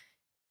think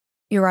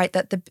you're right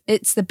that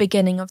it's the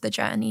beginning of the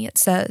journey. It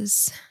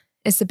says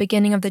it's the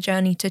beginning of the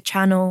journey to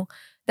channel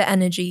the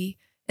energy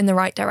in the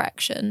right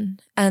direction.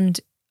 And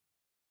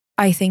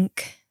I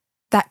think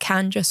that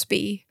can just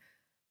be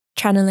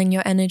channeling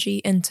your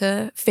energy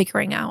into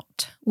figuring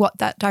out what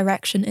that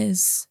direction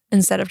is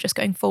instead of just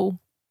going full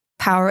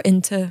power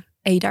into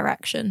a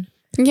direction.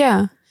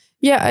 Yeah.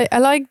 Yeah, I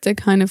like the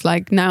kind of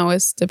like now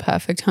is the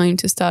perfect time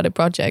to start a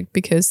project,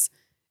 because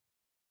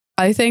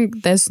I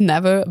think there's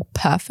never a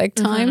perfect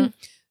time.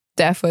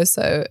 Therefore,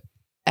 so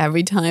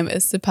every time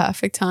is the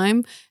perfect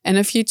time. And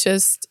if you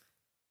just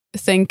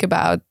think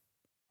about,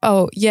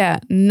 oh yeah,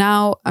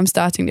 now I'm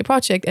starting the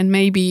project, and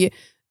maybe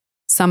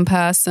some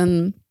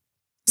person,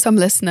 some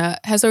listener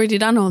has already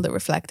done all the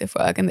reflective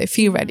work and they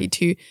feel ready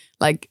to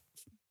like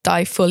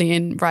dive fully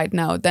in right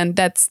now, then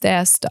that's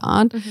their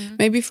start.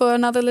 Maybe for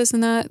another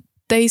listener,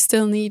 they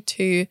still need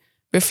to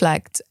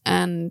reflect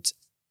and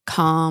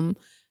calmly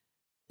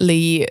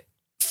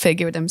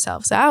figure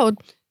themselves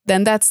out,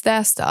 then that's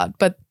their start.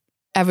 But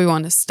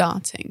everyone is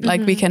starting.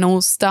 Like we can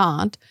all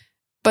start,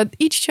 but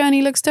each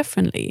journey looks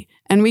differently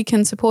and we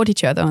can support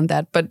each other on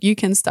that. But you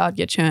can start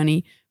your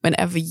journey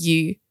whenever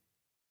you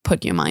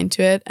put your mind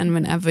to it and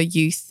whenever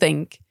you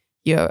think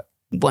you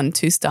want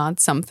to start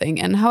something.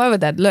 And however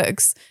that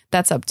looks,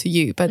 that's up to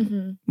you. But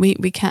we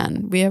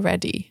are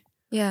ready.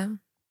 Yeah,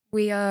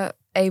 we are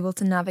able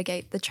to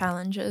navigate the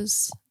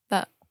challenges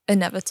that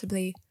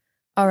inevitably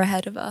are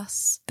ahead of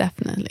us.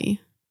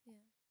 Definitely.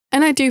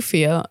 And I do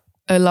feel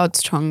a lot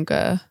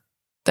stronger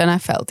than I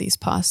felt these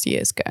past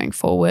years going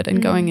forward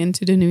and going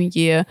into the new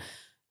year.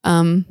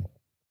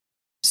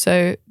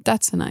 So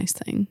that's a nice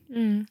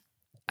thing.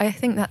 I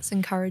think that's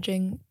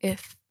encouraging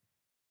if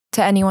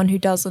to anyone who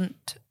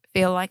doesn't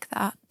feel like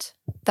that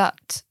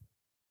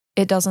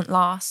it doesn't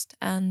last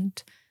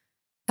and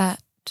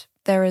that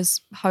there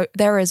is hope.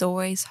 There is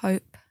always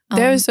hope.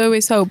 There is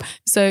always hope.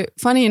 So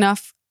funny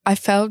enough, I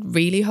felt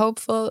really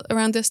hopeful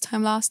around this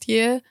time last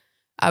year.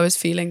 I was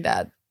feeling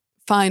that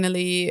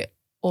finally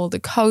all the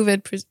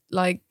COVID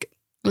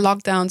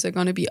lockdowns are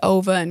going to be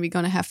over and we're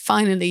going to have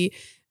finally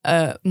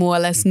a more or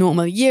less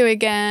normal year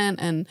again.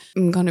 And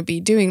I'm going to be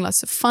doing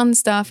lots of fun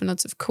stuff and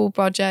lots of cool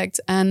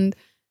projects. And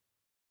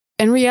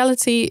in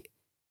reality,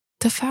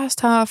 the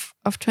first half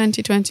of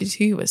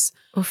 2022 was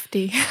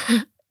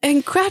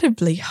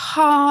incredibly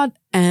hard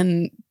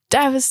and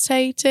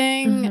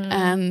devastating,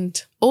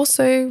 and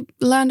also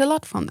learned a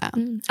lot from that.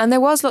 And there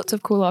was lots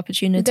of cool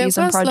opportunities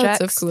and projects. There was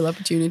lots of cool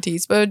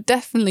opportunities, but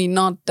definitely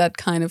not that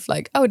kind of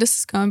like, oh, this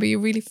is going to be a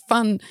really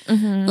fun,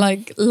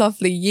 like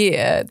lovely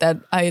year that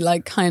I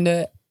like kind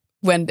of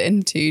went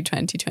into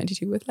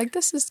 2022 with like,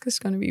 this is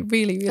just going to be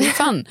really, really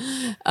fun.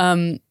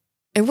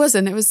 It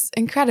wasn't. It was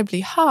incredibly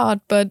hard,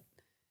 but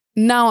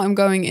now I'm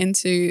going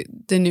into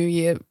the new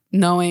year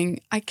knowing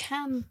I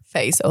can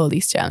face all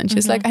these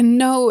challenges. Like I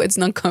know it's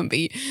not going to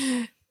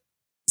be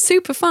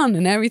super fun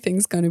and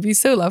everything's going to be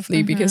so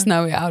lovely because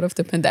now we're out of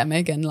the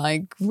pandemic and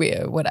like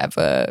we're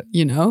whatever,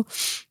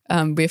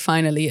 we're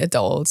finally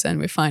adults and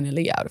we're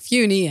finally out of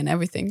uni and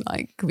everything,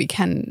 like we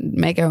can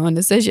make our own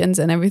decisions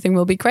and everything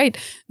will be great.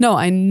 No,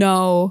 I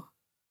know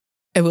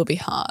it will be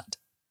hard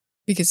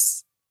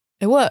because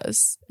it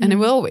was and it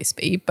will always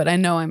be, but I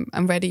know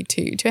I'm ready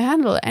to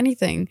handle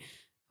anything,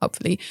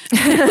 hopefully.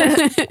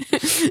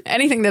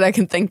 Anything that I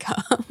can think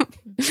of.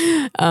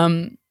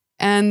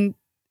 And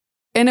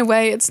in a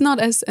way, it's not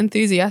as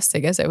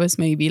enthusiastic as it was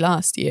maybe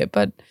last year,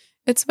 but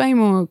it's way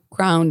more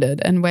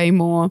grounded and way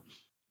more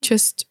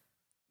just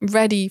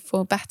ready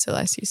for battle,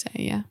 as you say,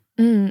 yeah.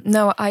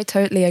 No, I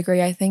totally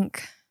agree. I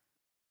think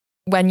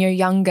when you're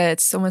younger,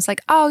 it's almost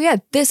like, oh yeah,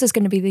 this is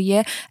going to be the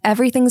year.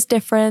 Everything's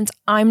different.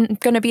 I'm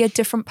going to be a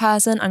different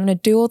person. I'm going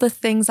to do all the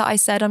things that I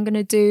said I'm going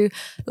to do.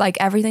 Like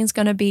everything's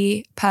going to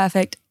be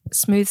perfect,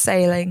 smooth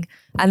sailing.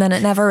 And then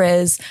it never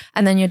is.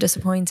 And then you're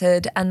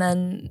disappointed and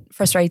then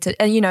frustrated.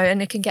 And,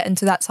 and it can get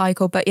into that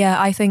cycle. But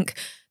yeah, I think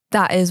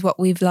that is what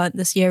we've learned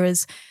this year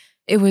is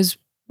it was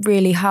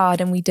really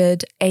hard and we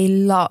did a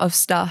lot of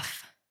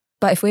stuff.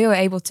 But if we were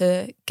able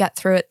to get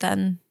through it,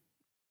 then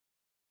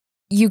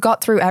you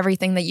got through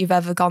everything that you've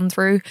ever gone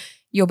through.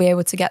 You'll be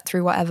able to get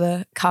through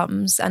whatever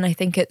comes. And I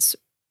think it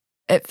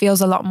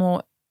feels a lot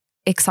more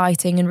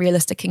exciting and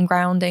realistic and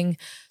grounding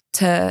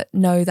to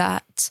know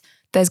that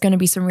there's going to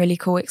be some really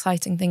cool,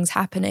 exciting things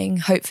happening,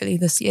 hopefully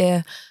this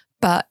year.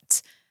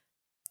 But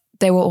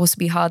there will also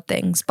be hard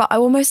things. But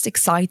I'm almost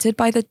excited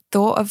by the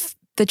thought of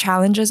the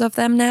challenges of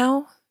them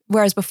now.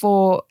 Whereas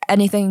before,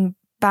 anything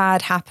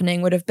bad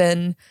happening would have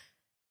been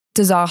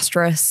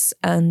disastrous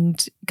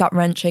and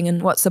gut-wrenching,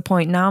 and what's the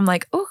point? Now I'm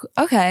like, oh,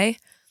 okay,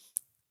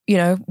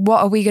 what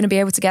are we going to be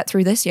able to get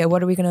through this year?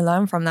 What are we going to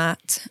learn from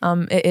that?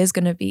 It is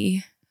going to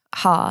be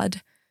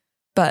hard,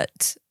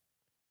 but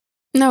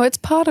no, it's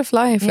part of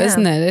life,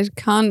 isn't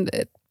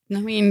it?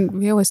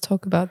 We always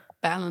talk about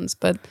balance,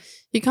 but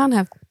you can't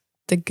have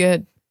the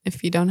good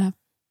if you don't have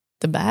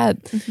the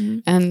bad.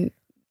 And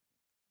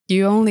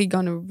you're only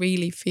going to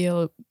really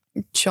feel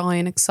joy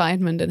and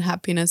excitement and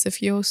happiness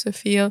if you also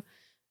feel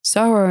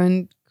sorrow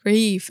and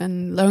grief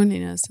and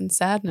loneliness and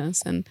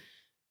sadness and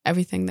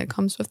everything that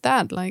comes with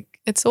that. Like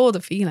it's all the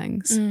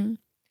feelings. And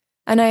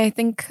I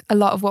think a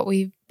lot of what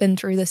we've been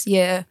through this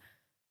year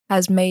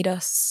has made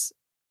us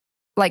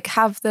like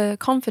have the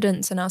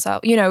confidence in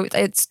ourselves.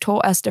 It's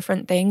taught us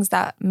different things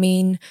that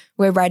mean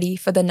we're ready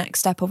for the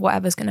next step of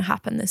whatever's going to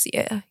happen this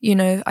year.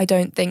 I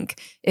don't think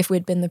if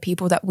we'd been the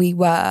people that we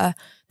were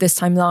this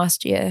time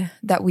last year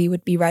that we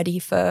would be ready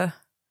for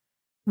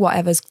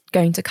whatever's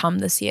going to come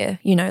this year.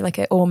 Like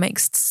it all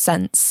makes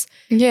sense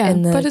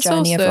in the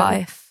journey of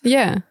life.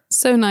 Yeah,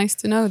 so nice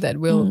to know that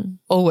we'll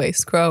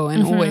always grow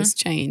and always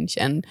change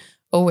and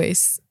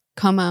always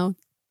come out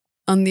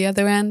on the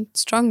other end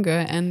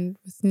stronger and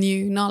with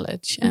new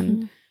knowledge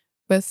and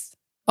with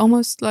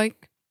almost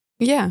like,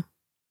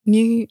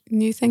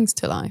 new things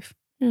to life.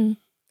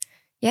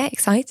 Yeah,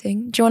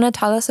 exciting. Do you want to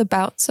tell us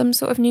about some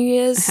sort of New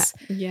Year's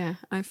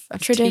I've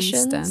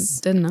traditions?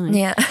 Didn't I?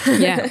 Yeah.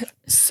 Yeah.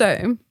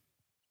 So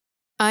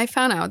I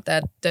found out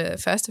that the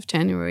 1st of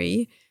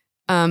January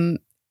comes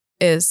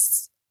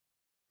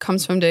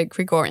from the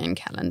Gregorian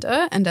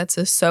calendar, and that's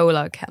a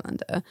solar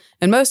calendar.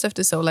 And most of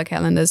the solar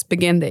calendars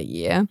begin their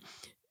year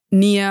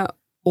near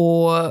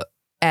or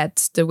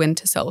at the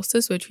winter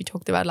solstice, which we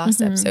talked about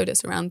last episode,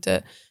 is around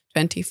the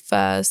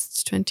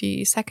 21st,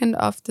 22nd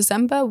of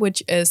December,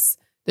 which is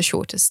the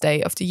shortest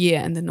day of the year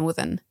in the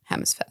northern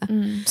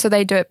hemisphere. So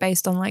they do it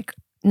based on like,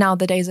 now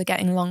the days are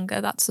getting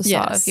longer. That's the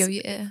start of your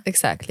year.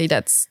 Exactly.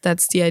 That's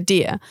the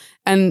idea.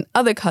 And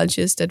other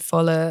cultures that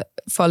follow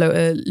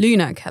a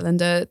lunar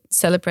calendar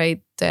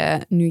celebrate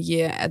their new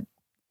year at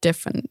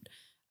different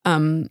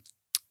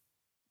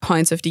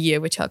points of the year,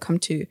 which I'll come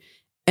to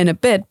in a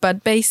bit.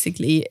 But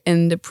basically,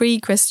 in the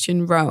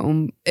pre-Christian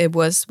Rome, it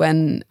was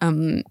when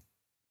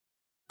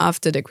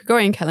after the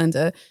Gregorian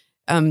calendar,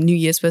 New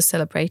Year's was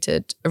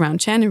celebrated around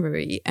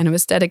January, and it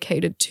was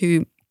dedicated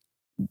to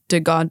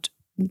the god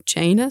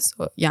Janus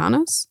or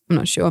Janus, I'm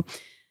not sure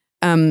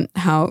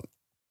how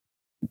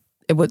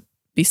it would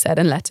be said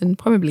in Latin,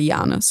 probably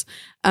Janus.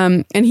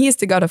 And he is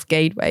the god of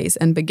gateways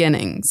and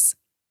beginnings.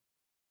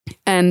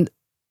 And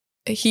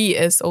he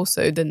is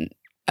also the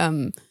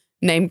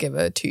name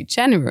giver to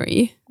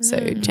January,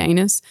 so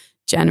Janus,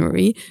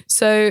 January.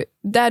 So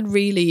that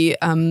really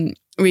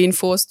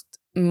reinforced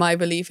my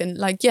belief in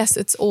like, yes,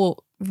 it's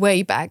all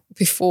way back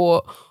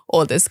before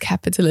all this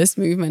capitalist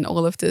movement,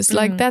 all of this.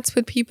 Like that's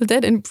what people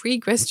did in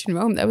pre-Christian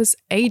Rome. That was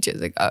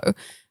ages ago.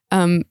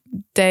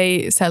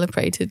 They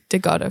celebrated the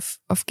god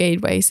of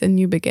gateways and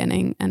new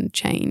beginning and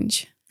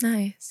change.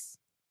 Nice.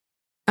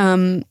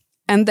 And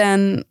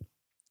then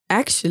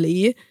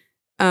actually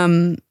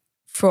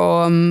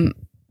from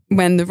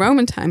when the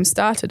Roman times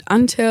started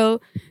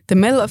until the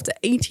middle of the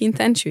 18th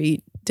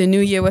century, the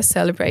New Year was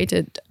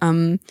celebrated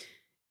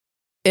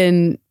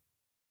in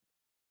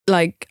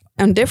like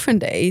on different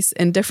days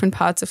in different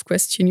parts of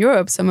Christian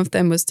Europe. Some of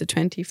them was the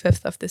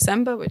 25th of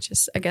December, which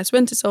is, I guess,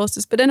 winter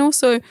solstice, but then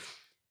also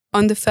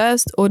on the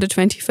 1st or the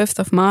 25th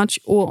of March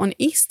or on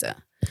Easter.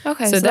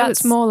 Okay, so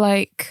that's more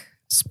like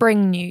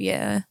spring New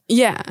Year.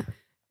 Yeah,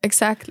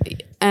 exactly.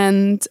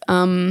 And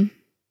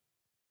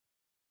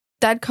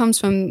that comes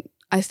from,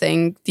 I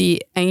think,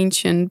 the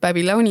ancient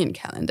Babylonian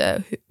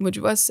calendar, which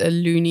was a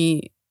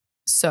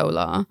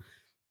luni-solar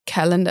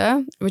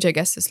calendar, which I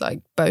guess is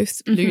like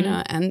both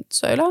lunar and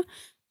solar,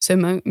 so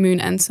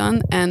moon and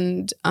sun.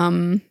 And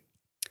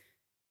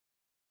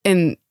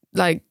in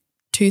like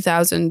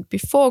 2000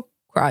 before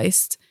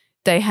Christ,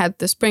 they had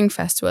the spring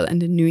festival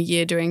and the new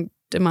year during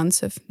the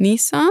months of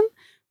Nisan,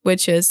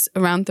 which is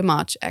around the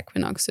March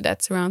equinox. So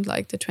that's around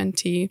like the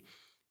 20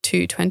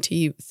 to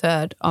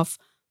 23rd of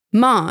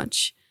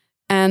March.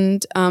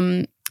 And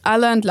I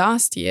learned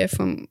last year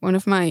from one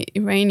of my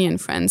Iranian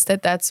friends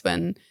that that's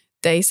when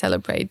they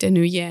celebrate the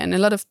new year, and a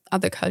lot of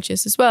other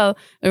cultures as well,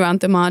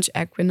 around the March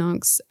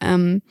equinox.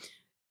 And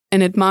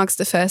it marks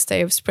the first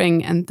day of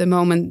spring and the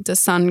moment the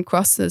sun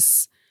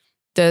crosses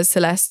the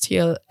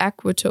celestial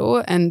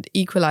equator and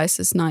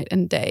equalizes night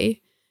and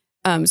day.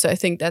 So I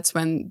think that's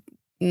when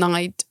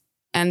night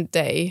and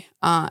day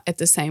are at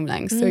the same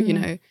length.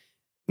 So,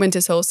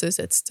 winter solstice,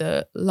 it's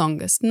the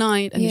longest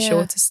night and the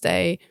shortest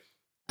day.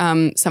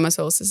 Summer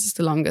solstice is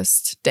the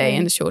longest day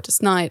and the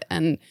shortest night.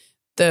 And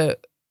the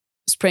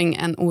spring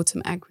and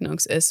autumn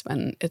equinox is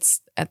when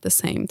it's at the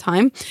same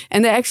time.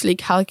 And they actually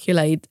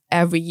calculate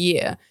every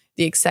year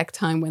the exact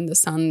time when the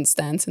sun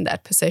stands in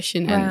that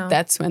position. And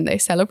that's when they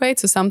celebrate.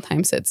 So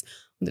sometimes it's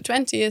on the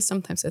 20th,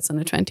 sometimes it's on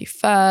the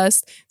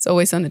 21st. It's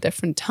always on a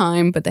different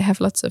time, but they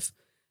have lots of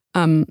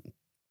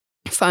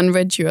fun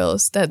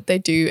rituals that they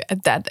do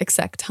at that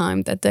exact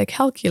time that they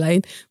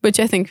calculate, which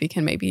I think we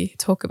can maybe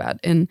talk about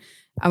in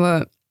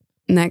our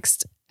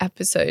next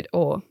episode,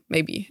 or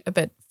maybe a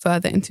bit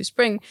further into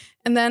spring.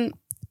 And then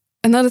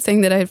another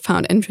thing that I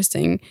found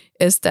interesting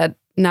is that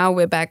now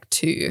we're back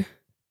to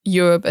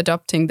Europe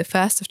adopting the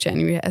 1st of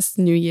January as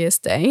New Year's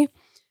Day.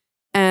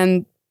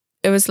 And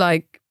it was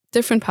like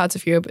different parts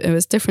of Europe, it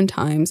was different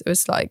times. It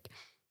was like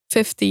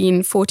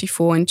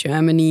 1544 in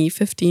Germany,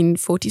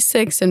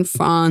 1546 in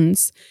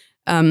France,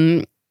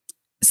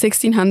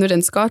 1600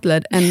 in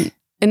Scotland, and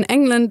in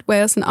England,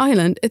 Wales and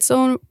Ireland, it's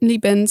only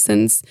been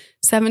since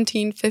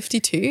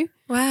 1752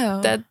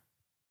 that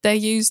they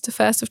used the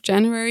 1st of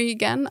January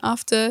again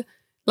after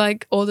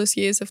like all those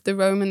years of the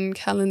Roman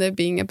calendar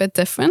being a bit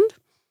different.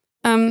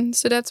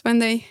 So that's when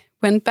they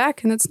went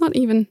back, and it's not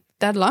even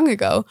that long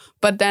ago,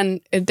 but then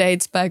it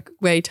dates back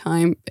way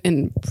time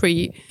in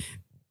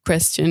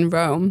pre-Christian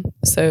Rome.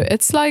 So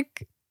it's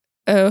like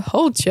a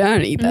whole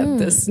journey that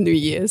this New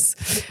Year's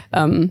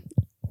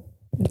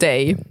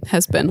day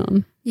has been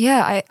on.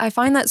 Yeah, I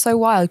find that so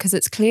wild because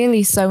it's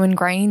clearly so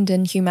ingrained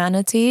in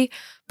humanity.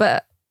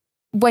 But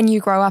when you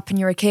grow up and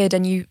you're a kid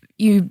and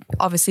you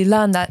obviously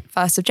learn that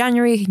 1st of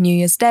January, New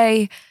Year's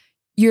Day,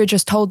 you're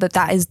just told that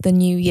that is the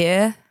new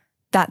year.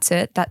 That's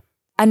it.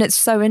 And it's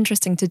so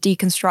interesting to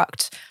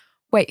deconstruct.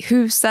 Wait,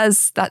 who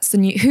says that's the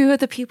new? Who are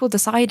the people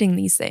deciding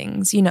these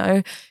things?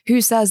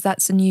 Who says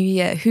that's a new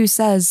year? Who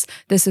says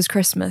this is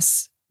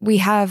Christmas? We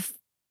have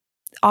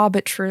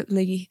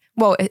arbitrarily,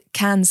 well, it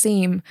can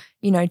seem,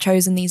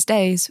 chosen these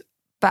days,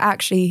 but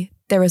actually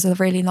there is a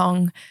really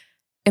long,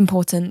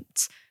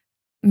 important,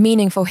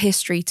 meaningful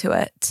history to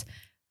it.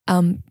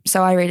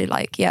 So I really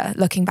like,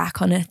 looking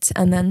back on it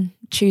and then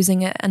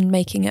choosing it and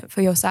making it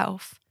for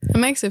yourself. It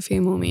makes it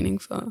feel more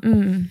meaningful.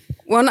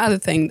 One other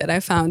thing that I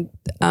found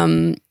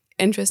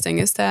interesting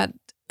is that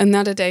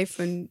another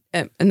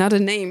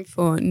name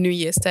for New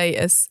Year's Day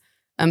is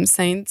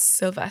Saint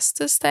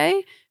Sylvester's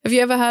Day. Have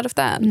you ever heard of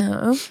that?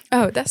 No.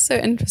 Oh, that's so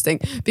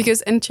interesting.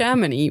 Because in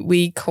Germany,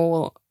 we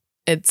call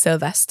it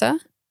Sylvester.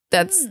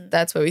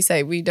 That's what we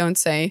say. We don't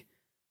say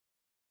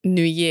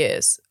New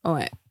Year's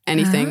or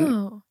anything.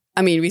 Oh.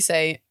 I mean, we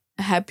say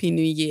Happy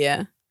New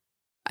Year,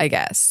 I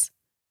guess,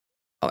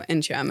 or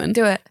in German.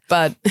 Do it.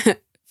 But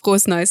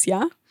Frohes Neues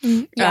Jahr.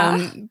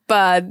 Yeah.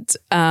 But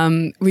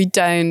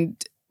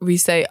we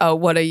say, oh,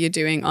 what are you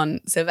doing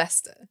on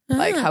Sylvester?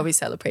 Like, how are we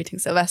celebrating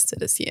Sylvester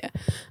this year?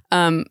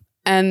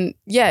 And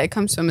yeah, it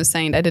comes from a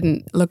saint. I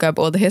didn't look up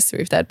all the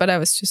history of that, but I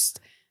was just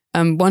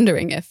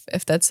wondering if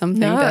that's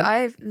something that...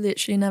 I've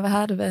literally never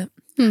heard of it.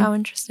 How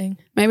interesting.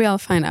 Maybe I'll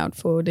find out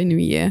for the new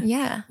year.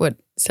 Yeah. What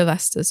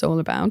Sylvester's all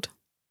about.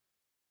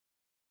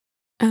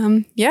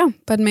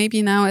 But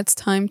maybe now it's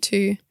time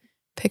to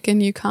pick a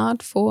new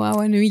card for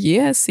our new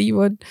year. See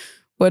what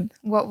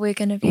we're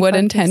going to be. What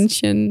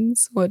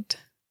intentions? What.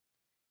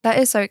 That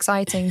is so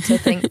exciting to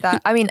think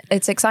that. I mean,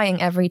 it's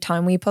exciting every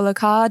time we pull a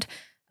card.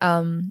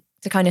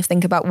 To kind of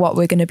think about what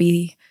we're going to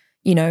be,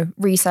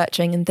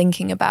 researching and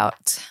thinking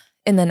about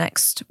in the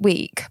next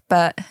week.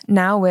 But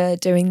now we're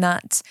doing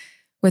that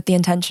with the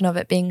intention of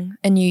it being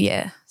a new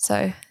year.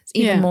 So it's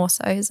even more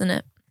so, isn't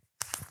it?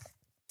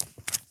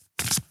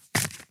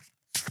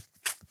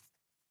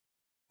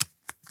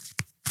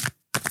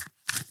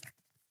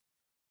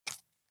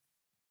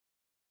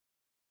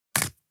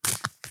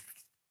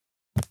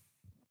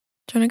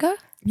 Do you want to go?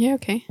 Yeah,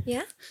 okay.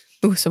 Yeah.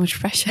 Oh, so much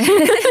pressure.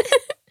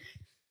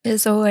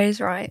 It's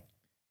always right.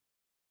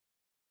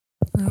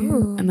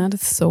 Ooh. Another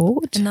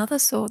sword. Another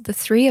sword, the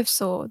Three of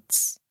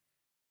Swords.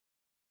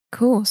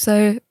 Cool.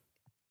 So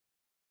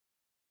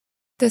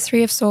the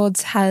Three of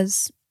Swords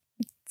has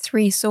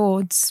 3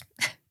 swords.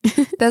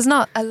 There's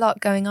not a lot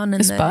going on in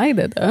A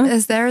spider, though.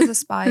 There is a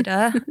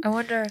spider. I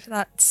wonder if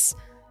that's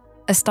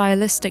a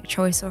stylistic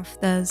choice or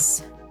if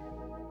there's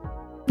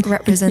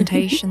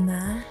representation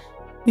there.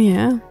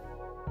 Yeah.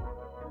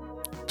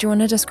 Do you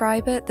want to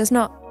describe it?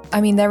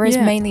 There is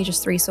mainly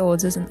just 3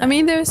 swords, isn't there? I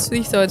mean, there's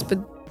 3 swords, but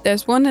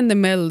there's one in the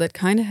middle that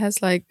kind of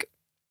has like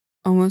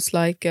almost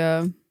like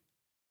a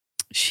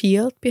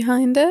shield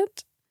behind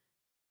it.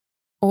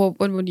 Or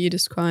what would you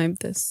describe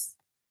this?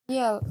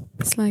 Yeah.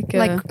 It's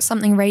like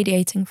something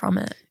radiating from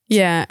it.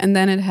 Yeah, and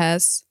then it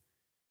has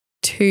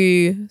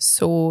 2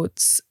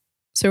 swords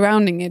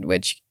surrounding it,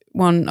 which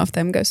one of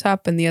them goes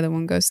up and the other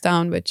one goes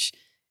down, which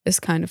is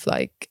kind of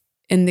like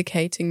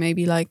indicating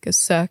maybe like a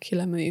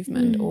circular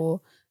movement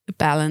or a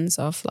balance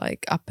of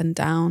like up and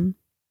down.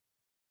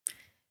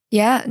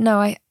 Yeah,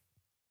 no,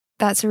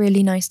 that's a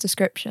really nice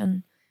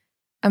description.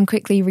 I'm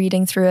quickly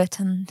reading through it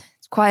and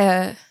it's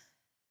quite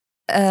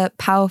a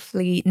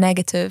powerfully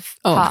negative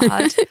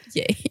card.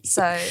 Yay.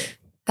 So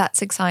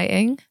that's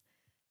exciting.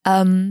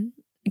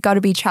 Got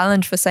to be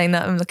challenged for saying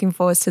that. I'm looking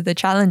forward to the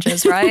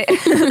challenges, right?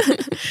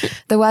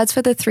 The words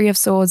for the Three of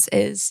Swords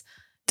is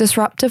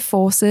disruptive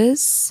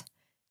forces,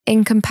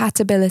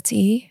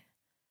 incompatibility,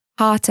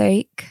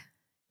 heartache,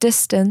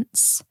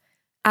 distance,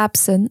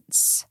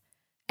 absence,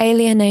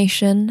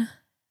 alienation,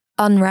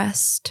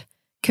 unrest,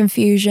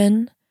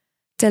 confusion,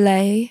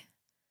 delay,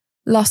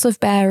 loss of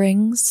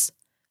bearings,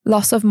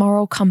 loss of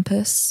moral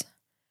compass,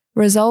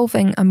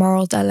 resolving a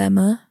moral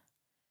dilemma,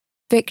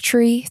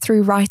 victory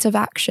through right of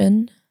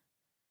action,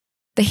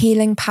 the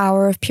healing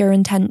power of pure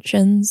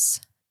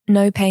intentions,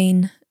 no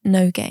pain,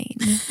 no gain.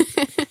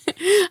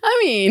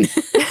 I mean,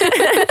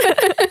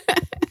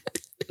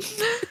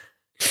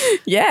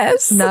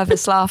 yes.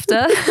 Nervous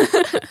laughter.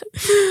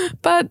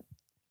 But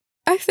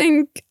I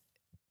think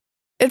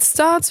it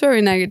starts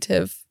very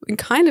negative and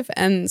kind of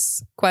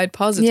ends quite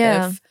positive.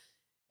 Yeah.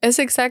 It's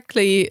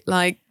exactly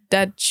like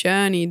that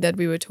journey that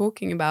we were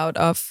talking about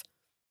of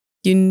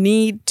you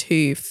need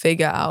to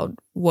figure out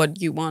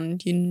what you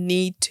want. You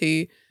need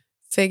to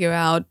figure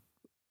out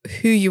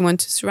who you want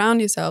to surround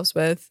yourselves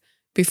with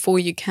before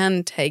you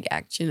can take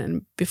action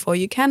and before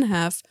you can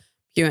have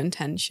pure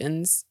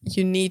intentions.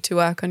 You need to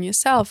work on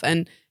yourself.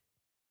 And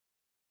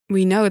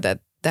we know that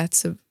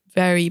that's a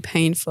very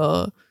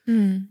painful,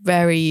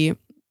 very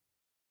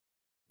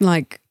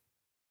like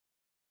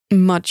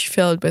much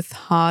filled with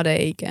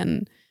heartache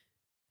and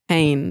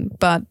pain,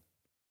 but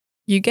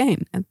you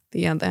gain at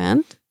the other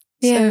end.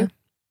 Yeah. So,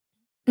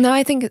 no,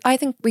 I think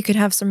we could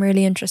have some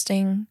really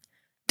interesting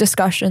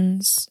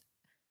discussions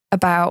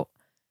about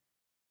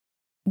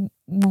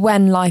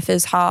when life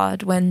is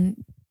hard,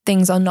 when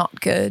things are not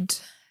good.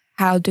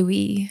 How do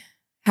we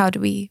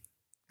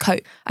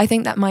cope? I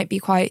think that might be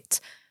quite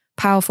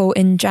powerful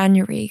in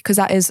January, because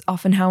that is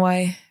often how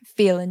I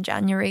feel in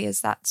January,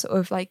 is that sort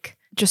of like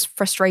just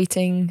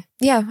frustrating.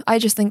 Yeah, I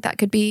just think that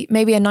could be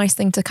maybe a nice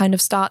thing to kind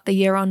of start the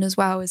year on as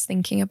well, is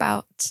thinking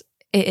about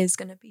it is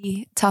going to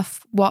be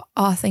tough. What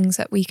are things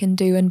that we can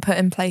do and put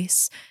in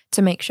place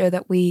to make sure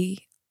that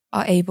we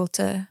are able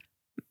to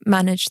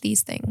manage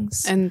these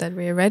things and that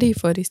we're ready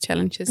for these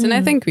challenges. And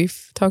I think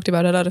we've talked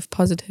about a lot of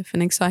positive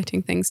and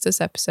exciting things this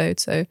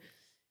episode, so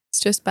it's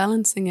just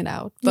balancing it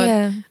out.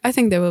 But I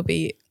think there will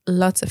be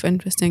lots of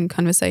interesting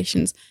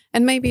conversations,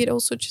 and maybe it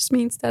also just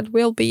means that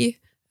we'll be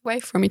away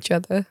from each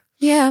other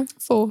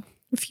for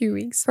a few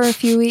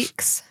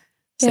weeks.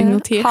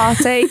 Single tear.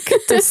 Heartache,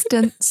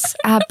 distance,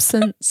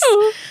 absence,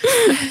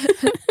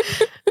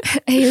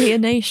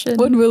 alienation.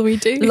 What will we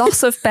do?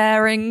 Loss of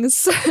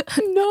bearings.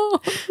 No.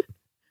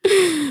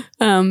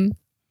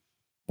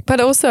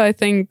 But also I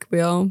think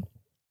we'll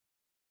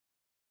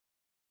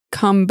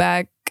come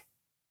back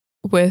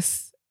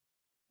with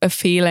a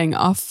feeling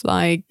of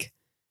like,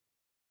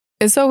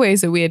 it's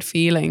always a weird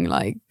feeling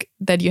like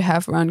that you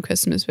have around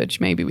Christmas,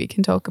 which maybe we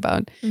can talk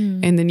about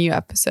in the new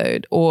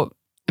episode, or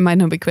it might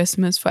not be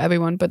Christmas for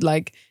everyone, but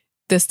like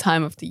this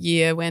time of the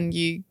year when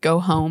you go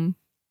home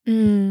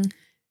and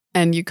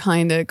you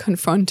kind of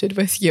confronted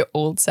with your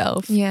old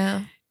self.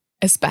 Yeah.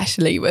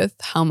 Especially with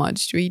how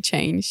much we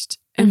changed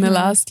in the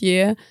last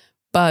year,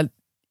 but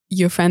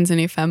your friends and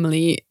your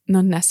family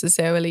not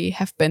necessarily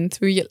have been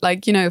through it.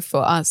 Like, you know,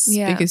 for us,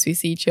 because we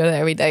see each other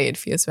every day, it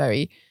feels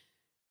very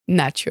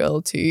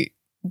natural to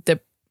the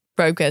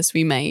progress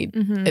we made.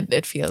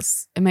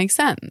 It makes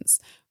sense.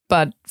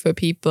 But for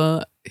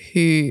people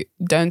who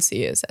don't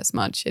see us as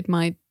much, it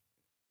might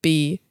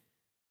be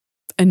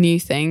a new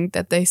thing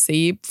that they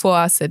see. For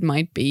us, it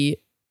might be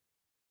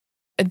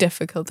a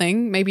difficult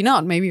thing. Maybe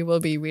not. Maybe it will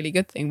be a really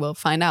good thing. We'll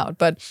find out.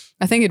 But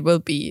I think it will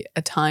be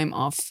a time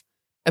of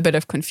a bit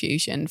of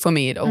confusion. For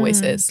me, it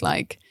always is.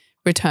 Like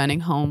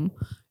returning home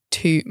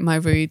to my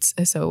roots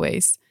is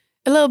always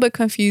a little bit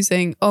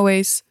confusing,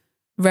 always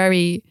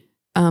very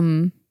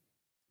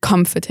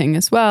comforting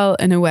as well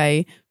in a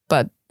way,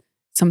 but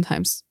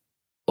sometimes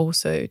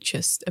also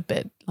just a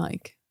bit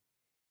like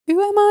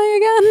who am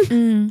I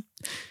again?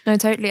 No,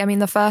 totally. I mean,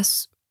 the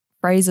first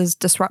phrase is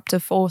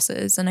disruptive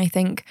forces. And I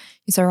think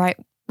it's all right.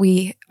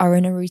 We are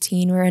in a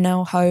routine, we're in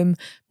our home,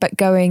 but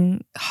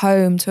going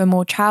home to a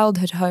more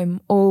childhood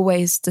home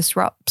always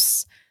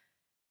disrupts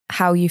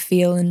how you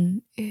feel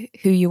and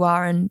who you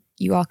are, and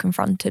you are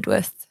confronted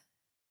with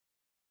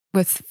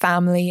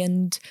family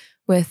and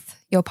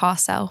with your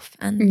past self.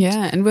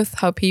 And with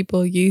how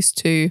people used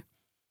to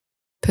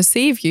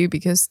perceive you,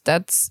 because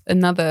that's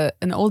an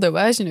older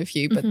version of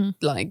you, but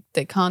like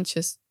they can't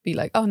just be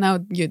like, oh, now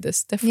you're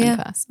this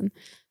different person.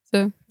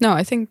 So no,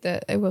 I think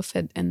that it will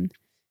fit in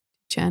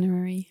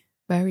January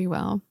very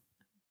well.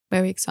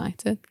 Very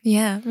excited.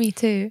 Yeah, me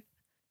too.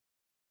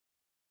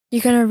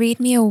 You're gonna read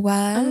me a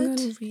word? I'm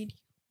gonna read you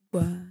a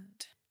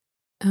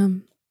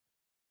word.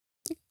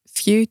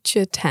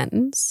 Future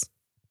tense.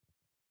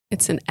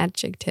 It's an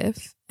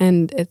adjective,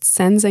 and it's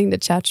sensing the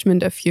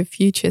judgment of your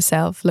future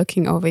self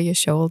looking over your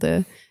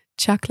shoulder,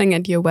 chuckling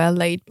at your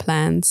well-laid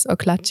plans, or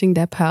clutching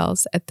their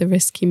pearls at the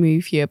risky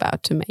move you're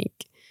about to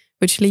make,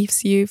 which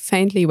leaves you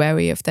faintly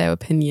wary of their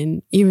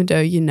opinion, even though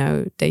you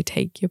know they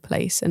take your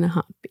place in a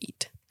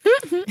heartbeat.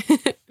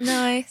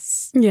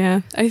 Nice.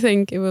 Yeah, I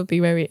think it will be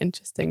very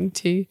interesting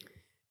to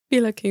be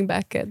looking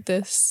back at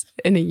this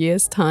in a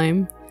year's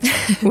time,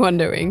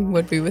 wondering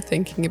what we were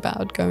thinking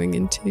about going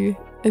into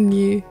a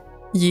new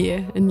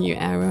year, a new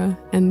era,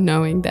 and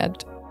knowing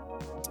that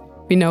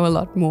we know a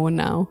lot more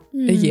now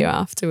a year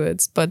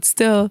afterwards, but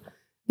still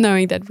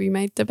knowing that we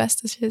made the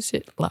best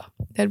decision. Why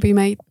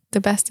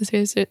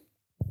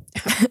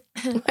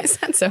is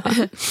that so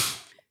hard?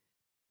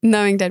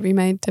 Knowing that we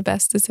made the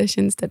best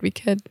decisions that we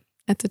could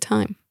at the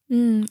time.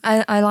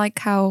 I like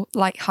how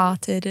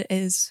lighthearted it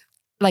is,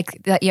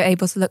 like that you're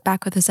able to look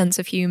back with a sense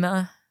of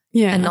humor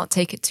and not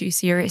take it too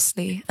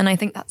seriously. And I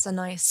think that's a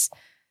nice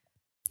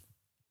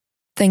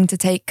thing to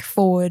take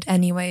forward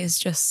anyway, is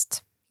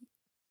just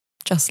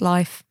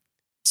life.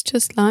 It's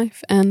just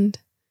life. And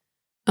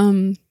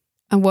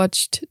I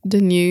watched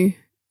the new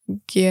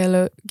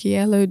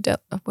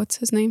what's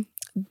his name?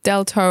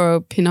 Del Toro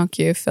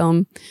Pinocchio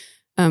film,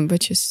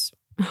 which is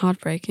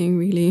heartbreaking,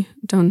 really.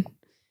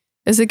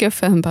 It's a good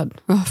film, but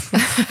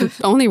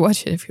only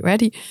watch it if you're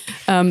ready.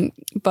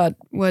 But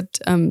what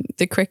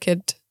the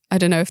cricket, I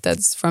don't know if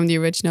that's from the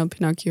original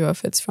Pinocchio or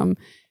if it's from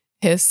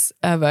his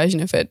version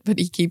of it, but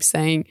he keeps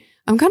saying,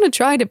 I'm going to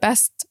try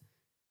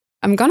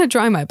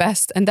my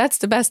best, and that's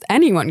the best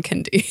anyone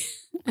can do.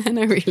 And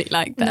I really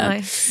like that.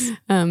 Nice.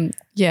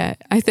 Yeah,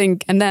 I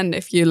think, and then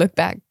if you look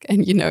back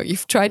and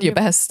you've tried your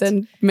best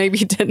and maybe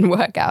it didn't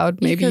work out,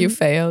 maybe you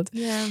failed.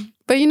 Yeah.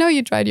 But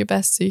you tried your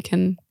best, so you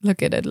can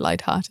look at it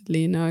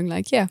lightheartedly, knowing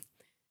like, yeah,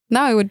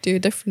 now I would do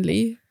it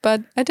differently,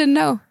 but I didn't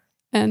know.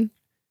 And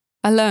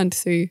I learned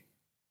through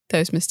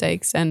those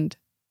mistakes and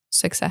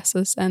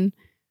successes and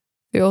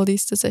through all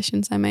these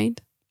decisions I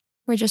made.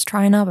 We're just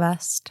trying our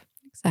best.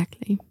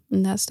 Exactly.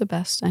 And that's the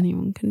best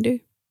anyone can do.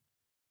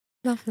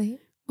 Lovely.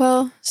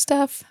 Well,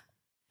 Steph,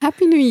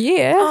 Happy New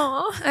Year.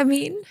 Oh, I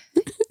mean,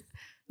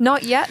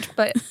 not yet,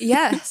 but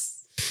yes.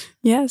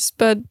 Yes,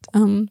 but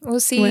we'll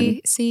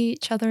see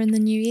each other in the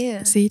new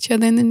year. See each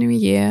other in the new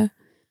year.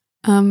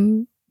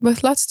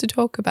 With lots to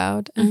talk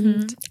about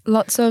and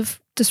lots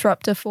of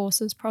disruptive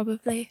forces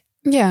probably.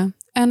 Yeah.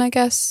 And I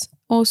guess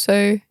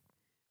also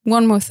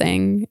one more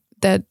thing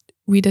that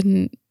we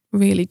didn't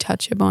really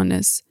touch upon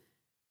is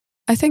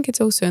I think it's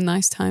also a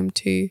nice time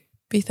to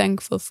be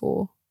thankful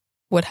for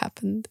what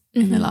happened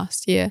in the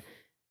last year.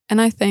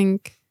 And I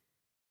think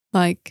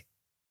like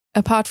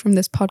apart from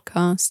this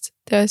podcast,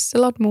 there's a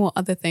lot more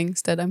other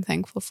things that I'm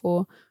thankful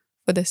for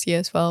this year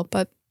as well.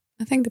 But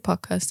I think the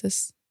podcast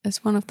is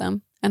one of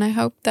them. And I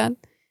hope that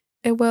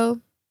it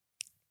will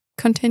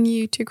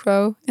continue to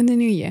grow in the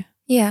new year.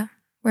 Yeah,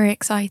 we're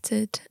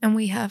excited and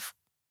we have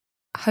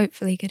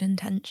hopefully good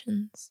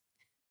intentions.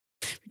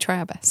 We try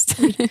our best.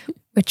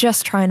 We're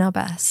just trying our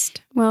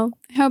best. Well,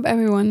 I hope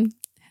everyone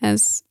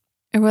has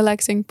a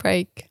relaxing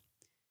break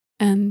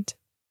and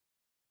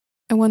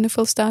a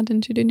wonderful start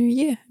into the new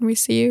year. And we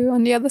see you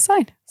on the other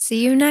side.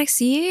 See you next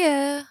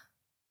year.